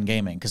step in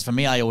gaming. Because for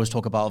me, I always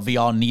talk about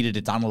VR needed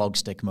its analog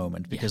stick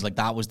moment, because like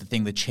that was the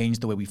thing that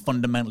changed the way we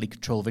fundamentally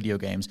control video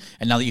games.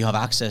 And now that you have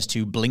access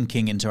to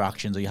blinking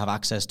interactions, or you have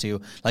access to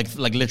like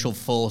literal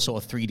full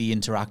sort of 3D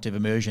interactive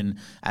immersion,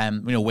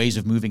 ways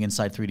of moving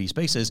inside 3D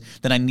spaces,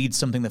 then I need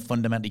something that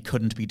fundamentally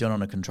couldn't be done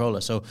on a controller.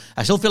 So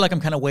I still feel like I'm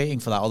kind of waiting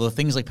for that, although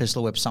things like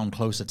Pistol Whip sound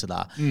closer to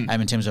that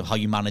in terms of how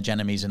you manage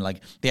enemies, and like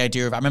the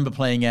idea of, I remember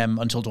playing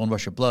Until Dawn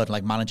Rush of Blood,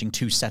 like managing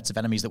two sets of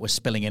enemies that were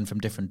spilling in from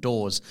different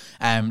doors,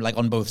 like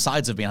on both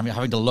sides of me,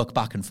 having to look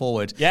back and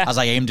forward as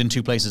I aimed in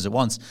two places at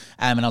once.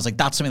 And I was like,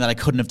 that's something that I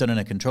couldn't have done in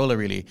a controller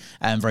really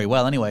very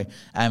well anyway.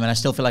 And I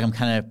still feel like I'm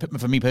kind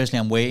of, for me personally,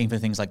 I'm waiting for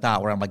things like that,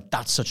 where I'm like,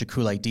 that's such a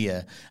cool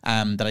idea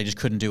that I just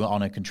couldn't do it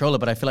on a controller,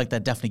 but I feel like they're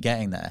definitely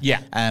getting there.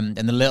 Yeah. And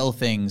the little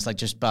things like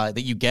just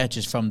that you get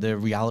just from the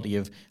reality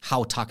of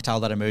how tactile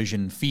that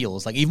immersion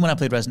feels. Like even when I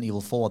played Resident Evil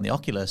 4 on the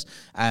Oculus,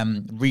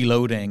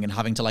 reloading and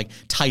having to like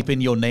type in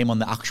your name on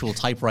the actual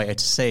typewriter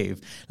to save,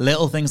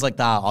 little things like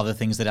that are the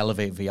things that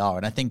elevate VR.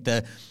 And I think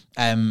that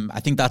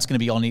that's going to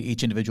be on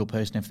each individual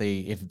person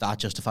if that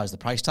justifies the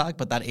price tag,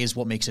 but that is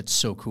what makes it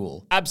so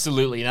cool.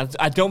 Absolutely. And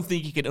I don't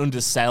think you can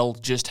undersell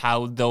just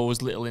how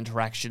those little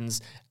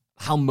interactions,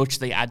 how much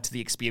they add to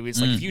the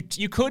experience. Like if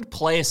you could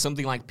play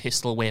something like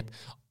Pistol Whip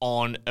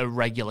on a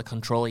regular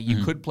controller,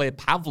 you could play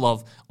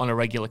Pavlov on a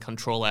regular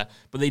controller,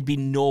 but they'd be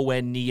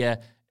nowhere near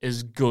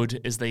as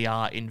good as they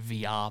are in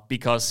VR,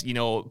 because,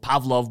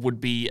 Pavlov would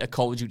be a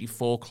Call of Duty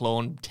 4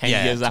 clone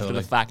 10 years after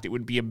the fact. It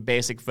would be a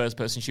basic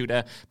first-person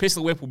shooter.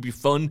 Pistol Whip would be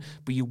fun,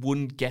 but you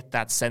wouldn't get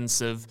that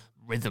sense of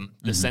rhythm,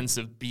 the sense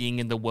of being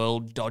in the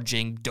world,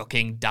 dodging,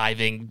 ducking,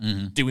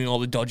 diving, doing all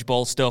the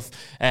dodgeball stuff.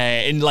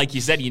 And like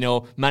you said,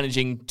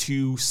 managing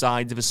two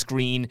sides of a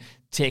screen,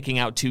 taking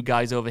out two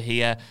guys over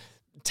here,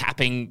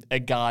 tapping a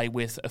guy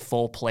with a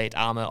 4-plate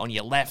armor on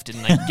your left,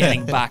 and like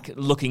getting back,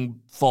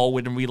 looking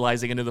forward and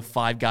realizing another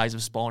 5 guys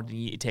have spawned, and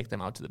you take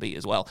them out to the beat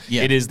as well.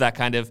 Yeah. It is that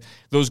kind of,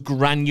 those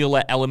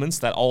granular elements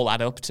that all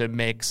add up to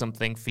make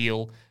something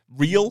feel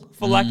real,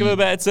 for lack of a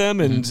better term,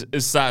 and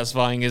as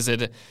satisfying as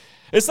it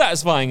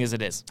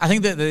is. I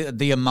think that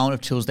the amount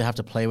of tools they have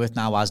to play with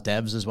now as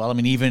devs as well. I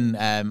mean, even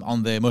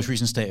on the most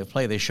recent State of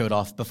Play, they showed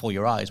off Before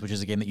Your Eyes, which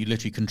is a game that you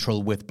literally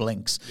control with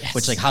blinks,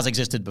 which like has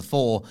existed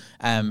before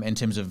in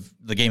terms of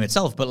the game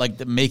itself, but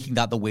like making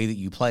that the way that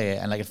you play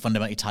it, and like it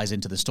fundamentally ties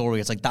into the story.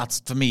 It's like, that's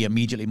for me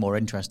immediately more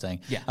interesting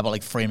about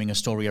like framing a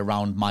story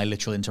around my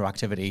literal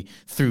interactivity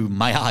through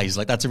my eyes.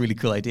 Like that's a really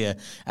cool idea.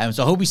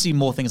 So I hope we see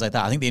more things like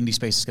that. I think the indie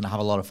space is going to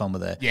have a lot of fun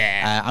with it.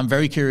 Yeah. I'm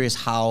very curious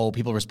how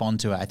people respond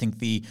to it. I think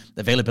the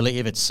availability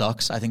of it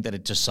sucks. I think that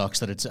it just sucks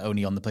that it's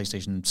only on the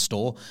PlayStation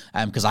Store,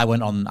 because I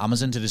went on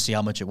Amazon to just see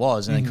how much it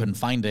was, and I couldn't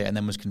find it, and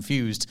then was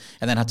confused,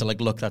 and then had to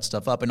like look that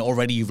stuff up, and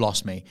already you've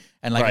lost me.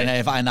 And like,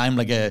 and I'm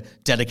like a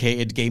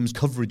dedicated games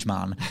coverage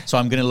man, so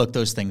I'm going to look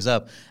those things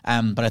up.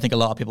 But I think a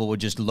lot of people would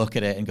just look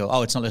at it and go,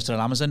 oh, it's not listed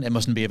on Amazon, it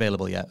mustn't be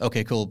available yet.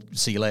 Okay, cool,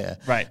 see you later.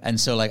 Right. And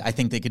so like, I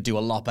think they could do a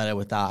lot better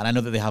with that. And I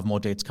know that they have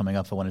more dates coming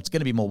up for when it's going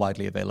to be more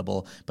widely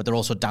available, but they're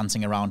also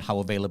dancing around how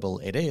available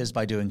it is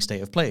by doing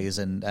State of Plays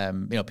and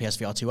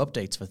PSVR 2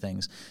 updates for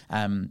things.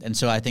 And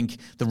so I think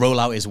the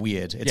rollout is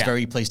weird. It's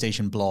very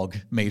PlayStation blog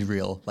made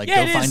real. Like,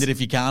 go find it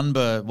if you can,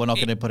 but we're not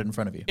going to put it in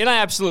front of you. And I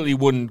absolutely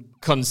wouldn't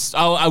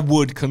I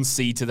would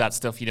concede to that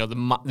stuff. You know, the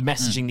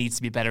messaging needs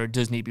to be better. It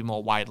does need to be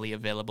more widely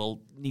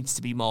available. Needs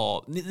to be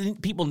more.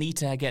 People need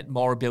to get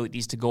more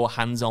abilities to go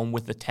hands-on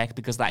with the tech,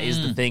 because that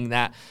is the thing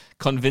that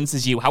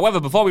convinces you. However,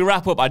 before we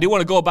wrap up, I do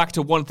want to go back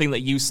to one thing that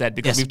you said,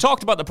 because we've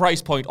talked about the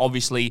price point,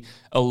 obviously,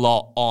 a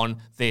lot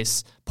on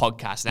this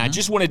podcast. And I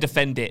just want to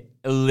defend it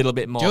a little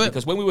bit more,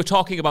 because when we were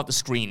talking about the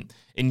screen,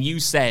 and you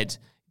said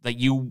that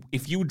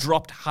if you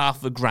dropped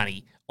half the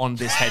granny on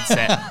this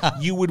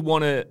headset, you would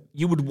want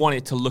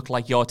it to look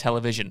like your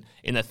television.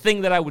 And the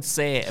thing that I would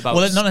say about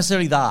not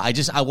necessarily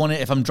that. I want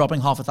it, if I'm dropping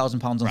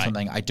 £1,000 on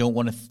something, I don't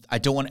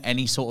want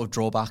any sort of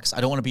drawbacks.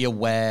 I don't want to be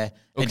aware.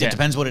 Okay. It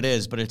depends what it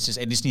is, but it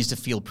just needs to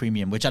feel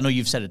premium, which I know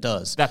you've said it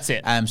does. That's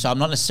it. So I'm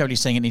not necessarily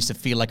saying it needs to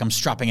feel like I'm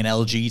strapping an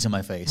LG to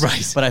my face.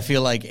 Right. But I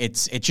feel like it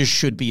just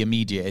should be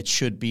immediate. It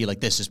should be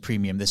like, this is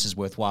premium, this is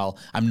worthwhile.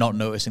 I'm not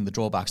noticing the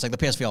drawbacks. Like the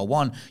PSVR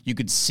 1, you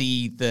could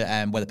see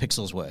the where the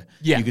pixels were.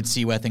 Yeah. You could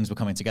see where things were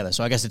coming together.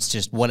 So I guess it's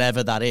just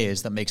whatever that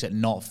is that makes it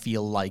not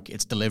feel like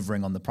it's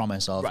delivering on the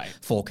promise of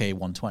 4K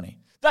 120.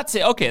 That's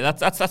it. Okay,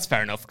 that's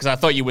fair enough, because I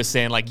thought you were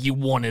saying like you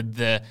wanted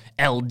the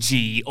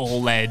LG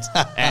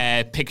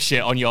OLED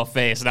picture on your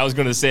face, and I was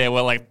going to say,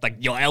 well, like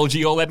your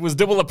LG OLED was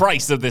double the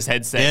price of this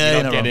headset. Yeah,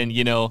 you're not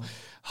getting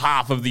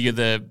half of the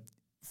other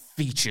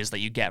features that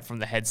you get from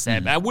the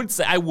headset. But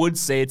I would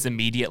say it's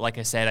immediate. Like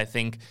I said, I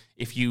think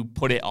if you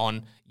put it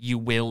on, you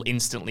will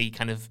instantly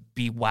kind of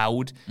be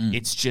wowed.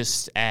 It's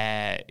just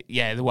there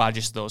are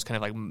just those kind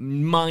of like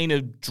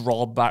minor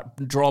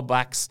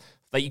drawbacks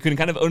that you can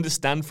kind of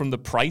understand from the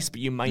price,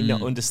 but you might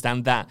not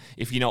understand that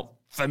if you're not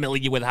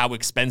familiar with how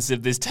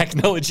expensive this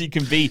technology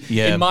can be.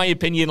 Yeah. In my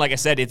opinion, like I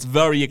said, it's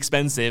very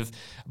expensive,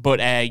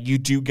 but you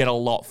do get a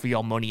lot for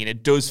your money, and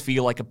it does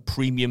feel like a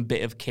premium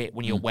bit of kit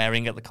when you're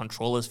wearing it. The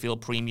controllers feel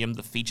premium,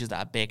 the features that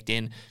are baked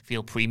in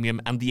feel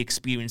premium, and the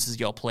experiences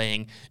you're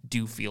playing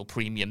do feel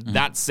premium. I'm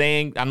not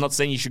saying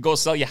you should go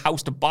sell your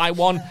house to buy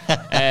one,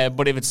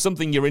 but if it's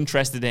something you're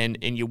interested in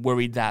and you're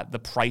worried that the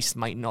price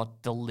might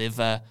not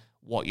deliver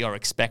what you're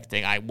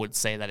expecting, I would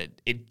say that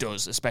it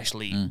does,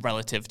 especially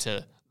relative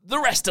to the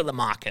rest of the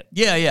market.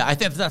 Yeah. I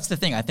think that's the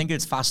thing. I think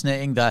it's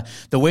fascinating that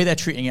the way they're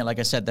treating it, like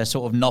I said, they're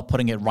sort of not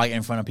putting it right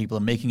in front of people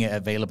and making it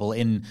available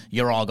in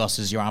your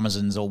Argoses, your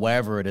Amazons, or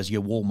wherever it is,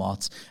 your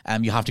Walmarts.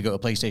 You have to go to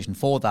PlayStation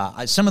for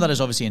that. Some of that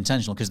is obviously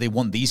intentional, because they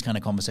want these kind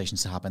of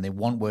conversations to happen. They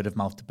want word of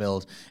mouth to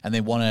build, and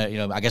they want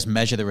to, I guess,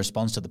 measure the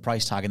response to the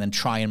price tag and then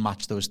try and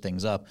match those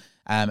things up.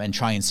 And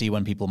try and see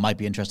when people might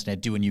be interested in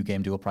it, do a new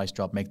game, do a price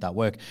drop, make that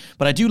work.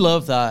 But I do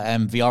love that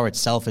VR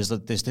itself is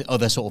this the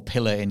other sort of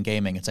pillar in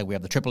gaming. It's like we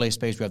have the AAA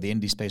space, we have the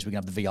indie space, we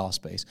can have the VR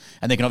space.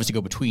 And they can obviously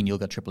go between. You'll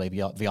get AAA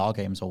VR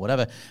games or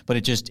whatever. But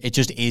it just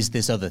is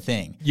this other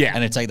thing. Yeah.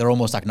 And it's like they're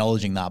almost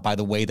acknowledging that by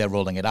the way they're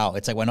rolling it out.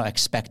 It's like we're not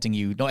expecting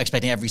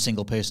every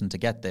single person to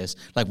get this.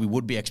 Like we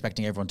would be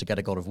expecting everyone to get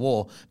a God of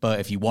War. But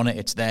if you want it,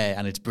 it's there,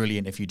 and it's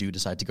brilliant if you do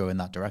decide to go in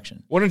that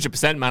direction.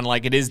 100%, man.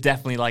 Like it is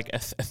definitely like a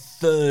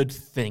third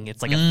thing.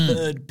 It's like a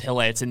third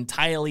pillar. It's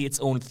entirely its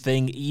own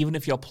thing. Even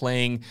if you're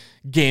playing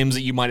games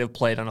that you might have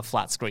played on a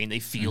flat screen, they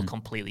feel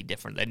completely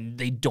different, and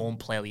they don't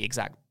play the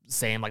exact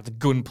same. Like the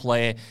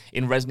gunplay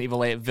in Resident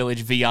Evil 8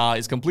 Village VR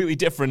is completely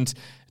different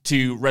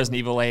to Resident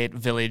Evil 8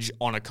 Village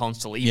on a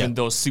console, even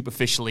though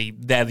superficially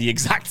they're the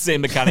exact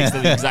same mechanics,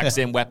 they're the exact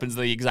same weapons,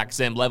 they're the exact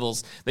same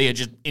levels. They are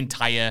just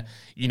entire,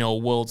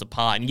 worlds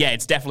apart. And yeah,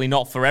 it's definitely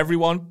not for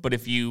everyone, but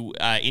if you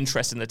are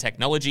interested in the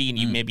technology and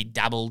you maybe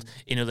dabbled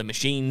in other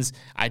machines,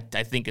 I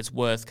think it's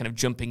worth kind of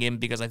jumping in,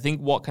 because I think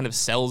what kind of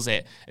sells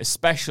it,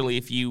 especially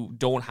if you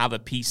don't have a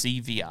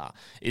PC VR,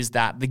 is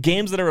that the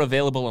games that are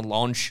available on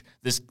launch,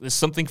 there's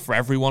something for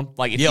everyone.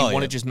 Like if you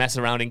want to just mess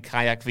around in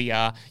Kayak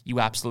VR, you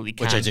absolutely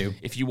can. Which I do.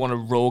 If you want a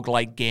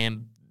roguelike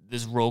game,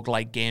 there's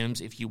roguelike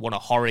games. If you want a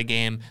horror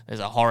game, there's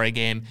a horror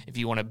game. If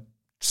you want a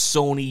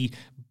Sony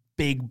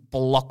big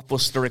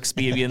blockbuster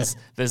experience,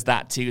 there's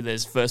that too.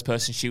 There's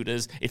first-person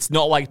shooters. It's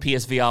not like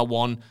PSVR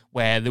 1,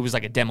 where there was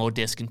like a demo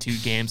disc and 2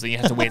 games, and you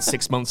had to wait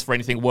 6 months for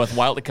anything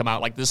worthwhile to come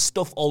out. Like, there's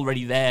stuff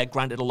already there.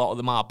 Granted, a lot of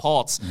them are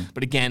ports.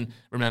 But again,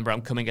 remember,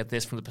 I'm coming at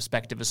this from the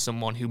perspective of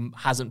someone who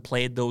hasn't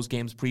played those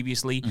games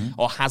previously,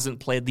 or hasn't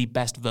played the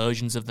best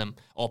versions of them,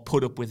 or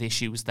put up with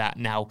issues that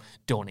now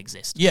don't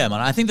exist. Yeah,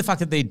 man. I think the fact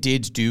that they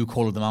did do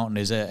Call of the Mountain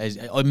is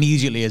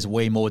immediately is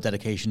way more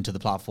dedication to the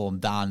platform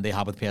than they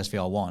have with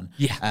PSVR 1.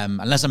 Yeah.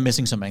 Unless I'm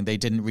missing something, they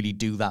didn't really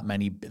do that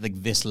many, like,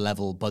 this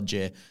level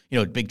budget,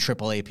 big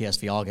AAA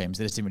PSVR games.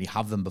 They just didn't really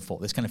have them before.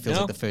 This kind of feels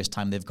like the first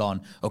time they've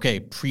gone, okay,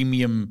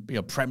 premium,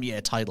 premier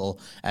title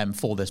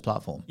for this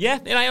platform. Yeah,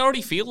 and I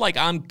already feel like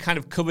I'm kind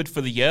of covered for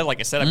the year. Like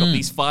I said, I've got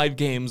these 5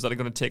 games that are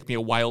going to take me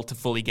a while to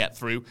fully get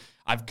through.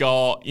 I've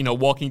got,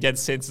 Walking Dead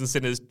Saints and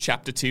Sinners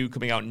Chapter 2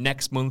 coming out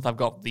next month. I've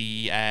got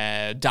the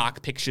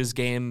Dark Pictures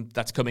game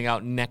that's coming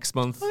out next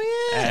month.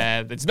 Oh,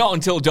 yeah. It's not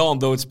Until Dawn,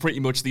 though. It's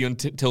pretty much the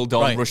Until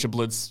Dawn Rush of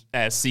Blood's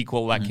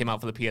sequel that came out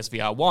for the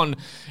PSVR 1.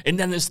 And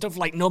then there's stuff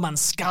like No Man's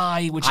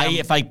Sky, which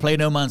if I play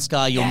No Man's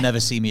Sky, you'll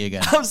never see me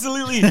again.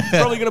 Absolutely.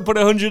 Probably going to put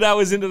 100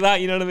 hours into that,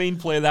 you know what I mean?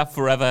 Play that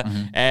forever.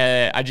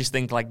 I just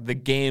think like the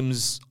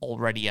games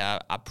already are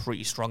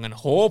pretty strong, and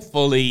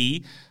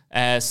hopefully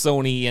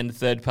Sony and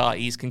third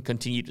parties can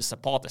continue to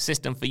support the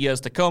system for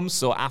years to come.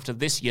 So after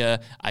this year,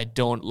 I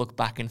don't look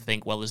back and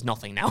think, well, there's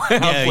nothing now.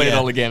 I've played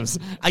all the games.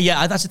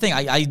 That's the thing.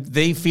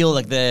 They feel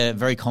like they're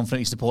very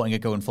confidently supporting it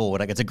going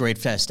forward. Like it's a great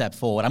step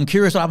forward. I'm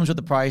curious what happens with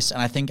the price,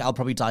 and I think I'll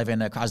probably dive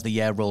in as the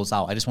year rolls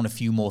out. I just want a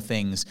few more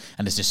things,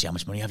 and let's just see how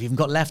much money I've even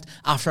got left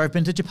after I've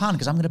been to Japan,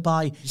 because I'm going to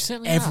buy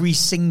every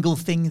single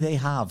thing they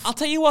have. I'll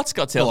tell you what,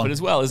 Scott Tilford,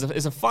 as well, as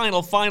a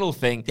final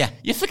thing. Yeah.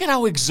 You forget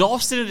how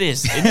exhausted it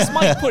is. And this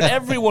might put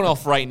everyone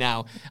off right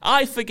now.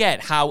 I forget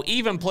how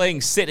even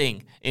playing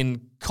sitting in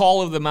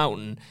Call of the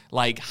Mountain,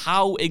 like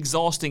how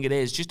exhausting it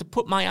is just to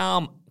put my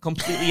arm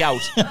completely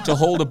out to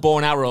hold a bow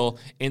and arrow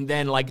and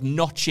then like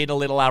notch in a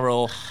little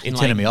arrow. You're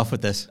turning me off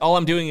with this. All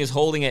I'm doing is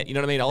holding it, you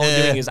know what I mean? All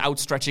I'm doing is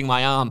outstretching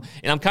my arm,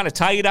 and I'm kind of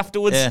tired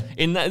afterwards.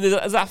 And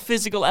there's that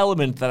physical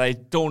element that I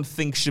don't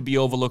think should be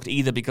overlooked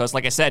either, because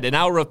like I said, an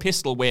hour of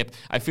pistol whip,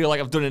 I feel like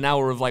I've done an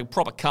hour of like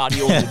proper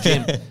cardio in the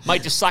gym.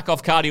 Might just sack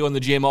off cardio in the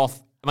gym off.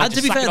 I might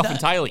just sack it off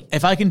entirely.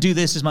 If I can do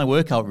this as my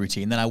workout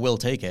routine, then I will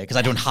take it, because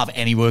I don't have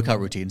any workout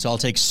routine, so I'll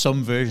take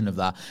some version of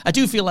that. I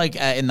do feel like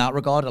in that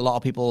regard, a lot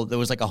of people, there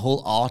was like a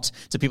whole art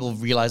to people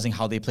realizing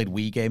how they played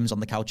Wii games on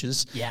the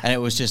couches. Yeah. And it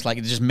was just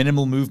like, just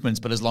minimal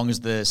movements, but as long as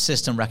the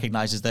system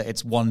recognizes that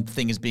it's one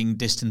thing is being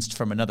distanced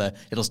from another,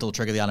 it'll still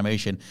trigger the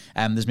animation.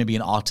 There's maybe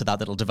an art to that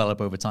that'll develop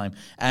over time.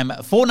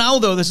 For now,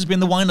 though, this has been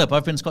The Wind-Up.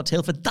 I've been Scott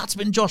Tilford. That's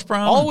been Josh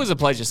Brown. Always a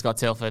pleasure, Scott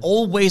Tilford.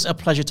 Always a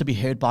pleasure to be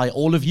heard by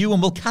all of you,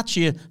 and we'll catch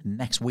you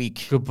next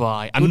week.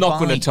 Goodbye. I'm not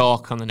going to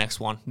talk on the next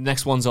one. The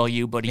next one's all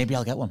you, buddy. Maybe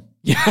I'll get one.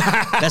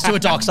 Let's do a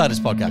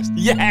Darksiders podcast.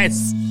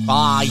 Yes.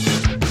 Bye.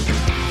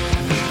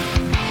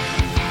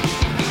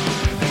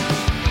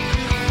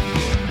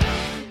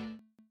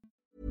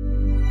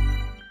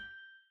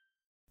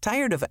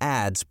 Tired of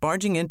ads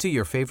barging into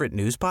your favorite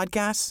news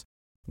podcasts?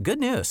 Good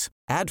news.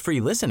 Ad-free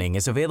listening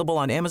is available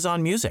on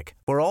Amazon Music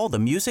for all the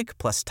music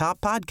plus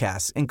top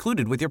podcasts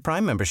included with your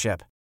Prime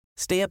membership.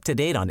 Stay up to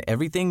date on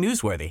everything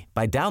newsworthy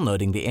by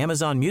downloading the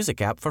Amazon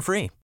Music app for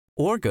free,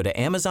 or go to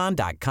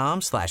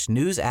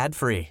amazon.com/news ad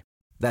free.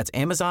 That's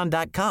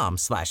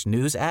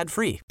amazon.com/news ad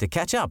free to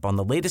catch up on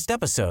the latest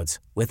episodes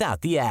without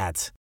the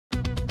ads.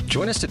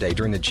 Join us today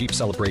during the Jeep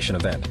Celebration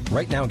event.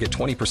 Right now, get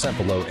 20%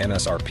 below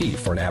MSRP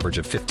for an average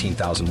of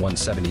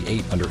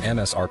 $15,178 under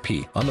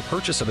MSRP on the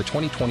purchase of a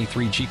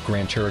 2023 Jeep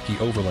Grand Cherokee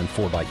Overland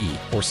 4xE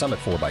or Summit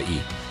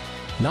 4xE.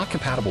 Not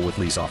compatible with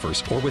lease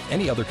offers or with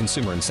any other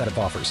consumer incentive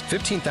offers.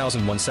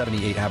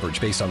 $15,178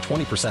 average based on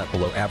 20%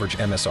 below average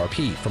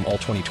MSRP from all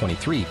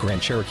 2023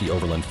 Grand Cherokee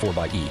Overland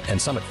 4xE and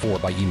Summit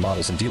 4xE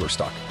models in dealer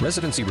stock.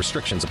 Residency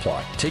restrictions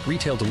apply. Take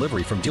retail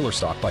delivery from dealer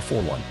stock by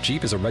 4/1.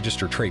 Jeep is a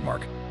registered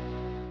trademark.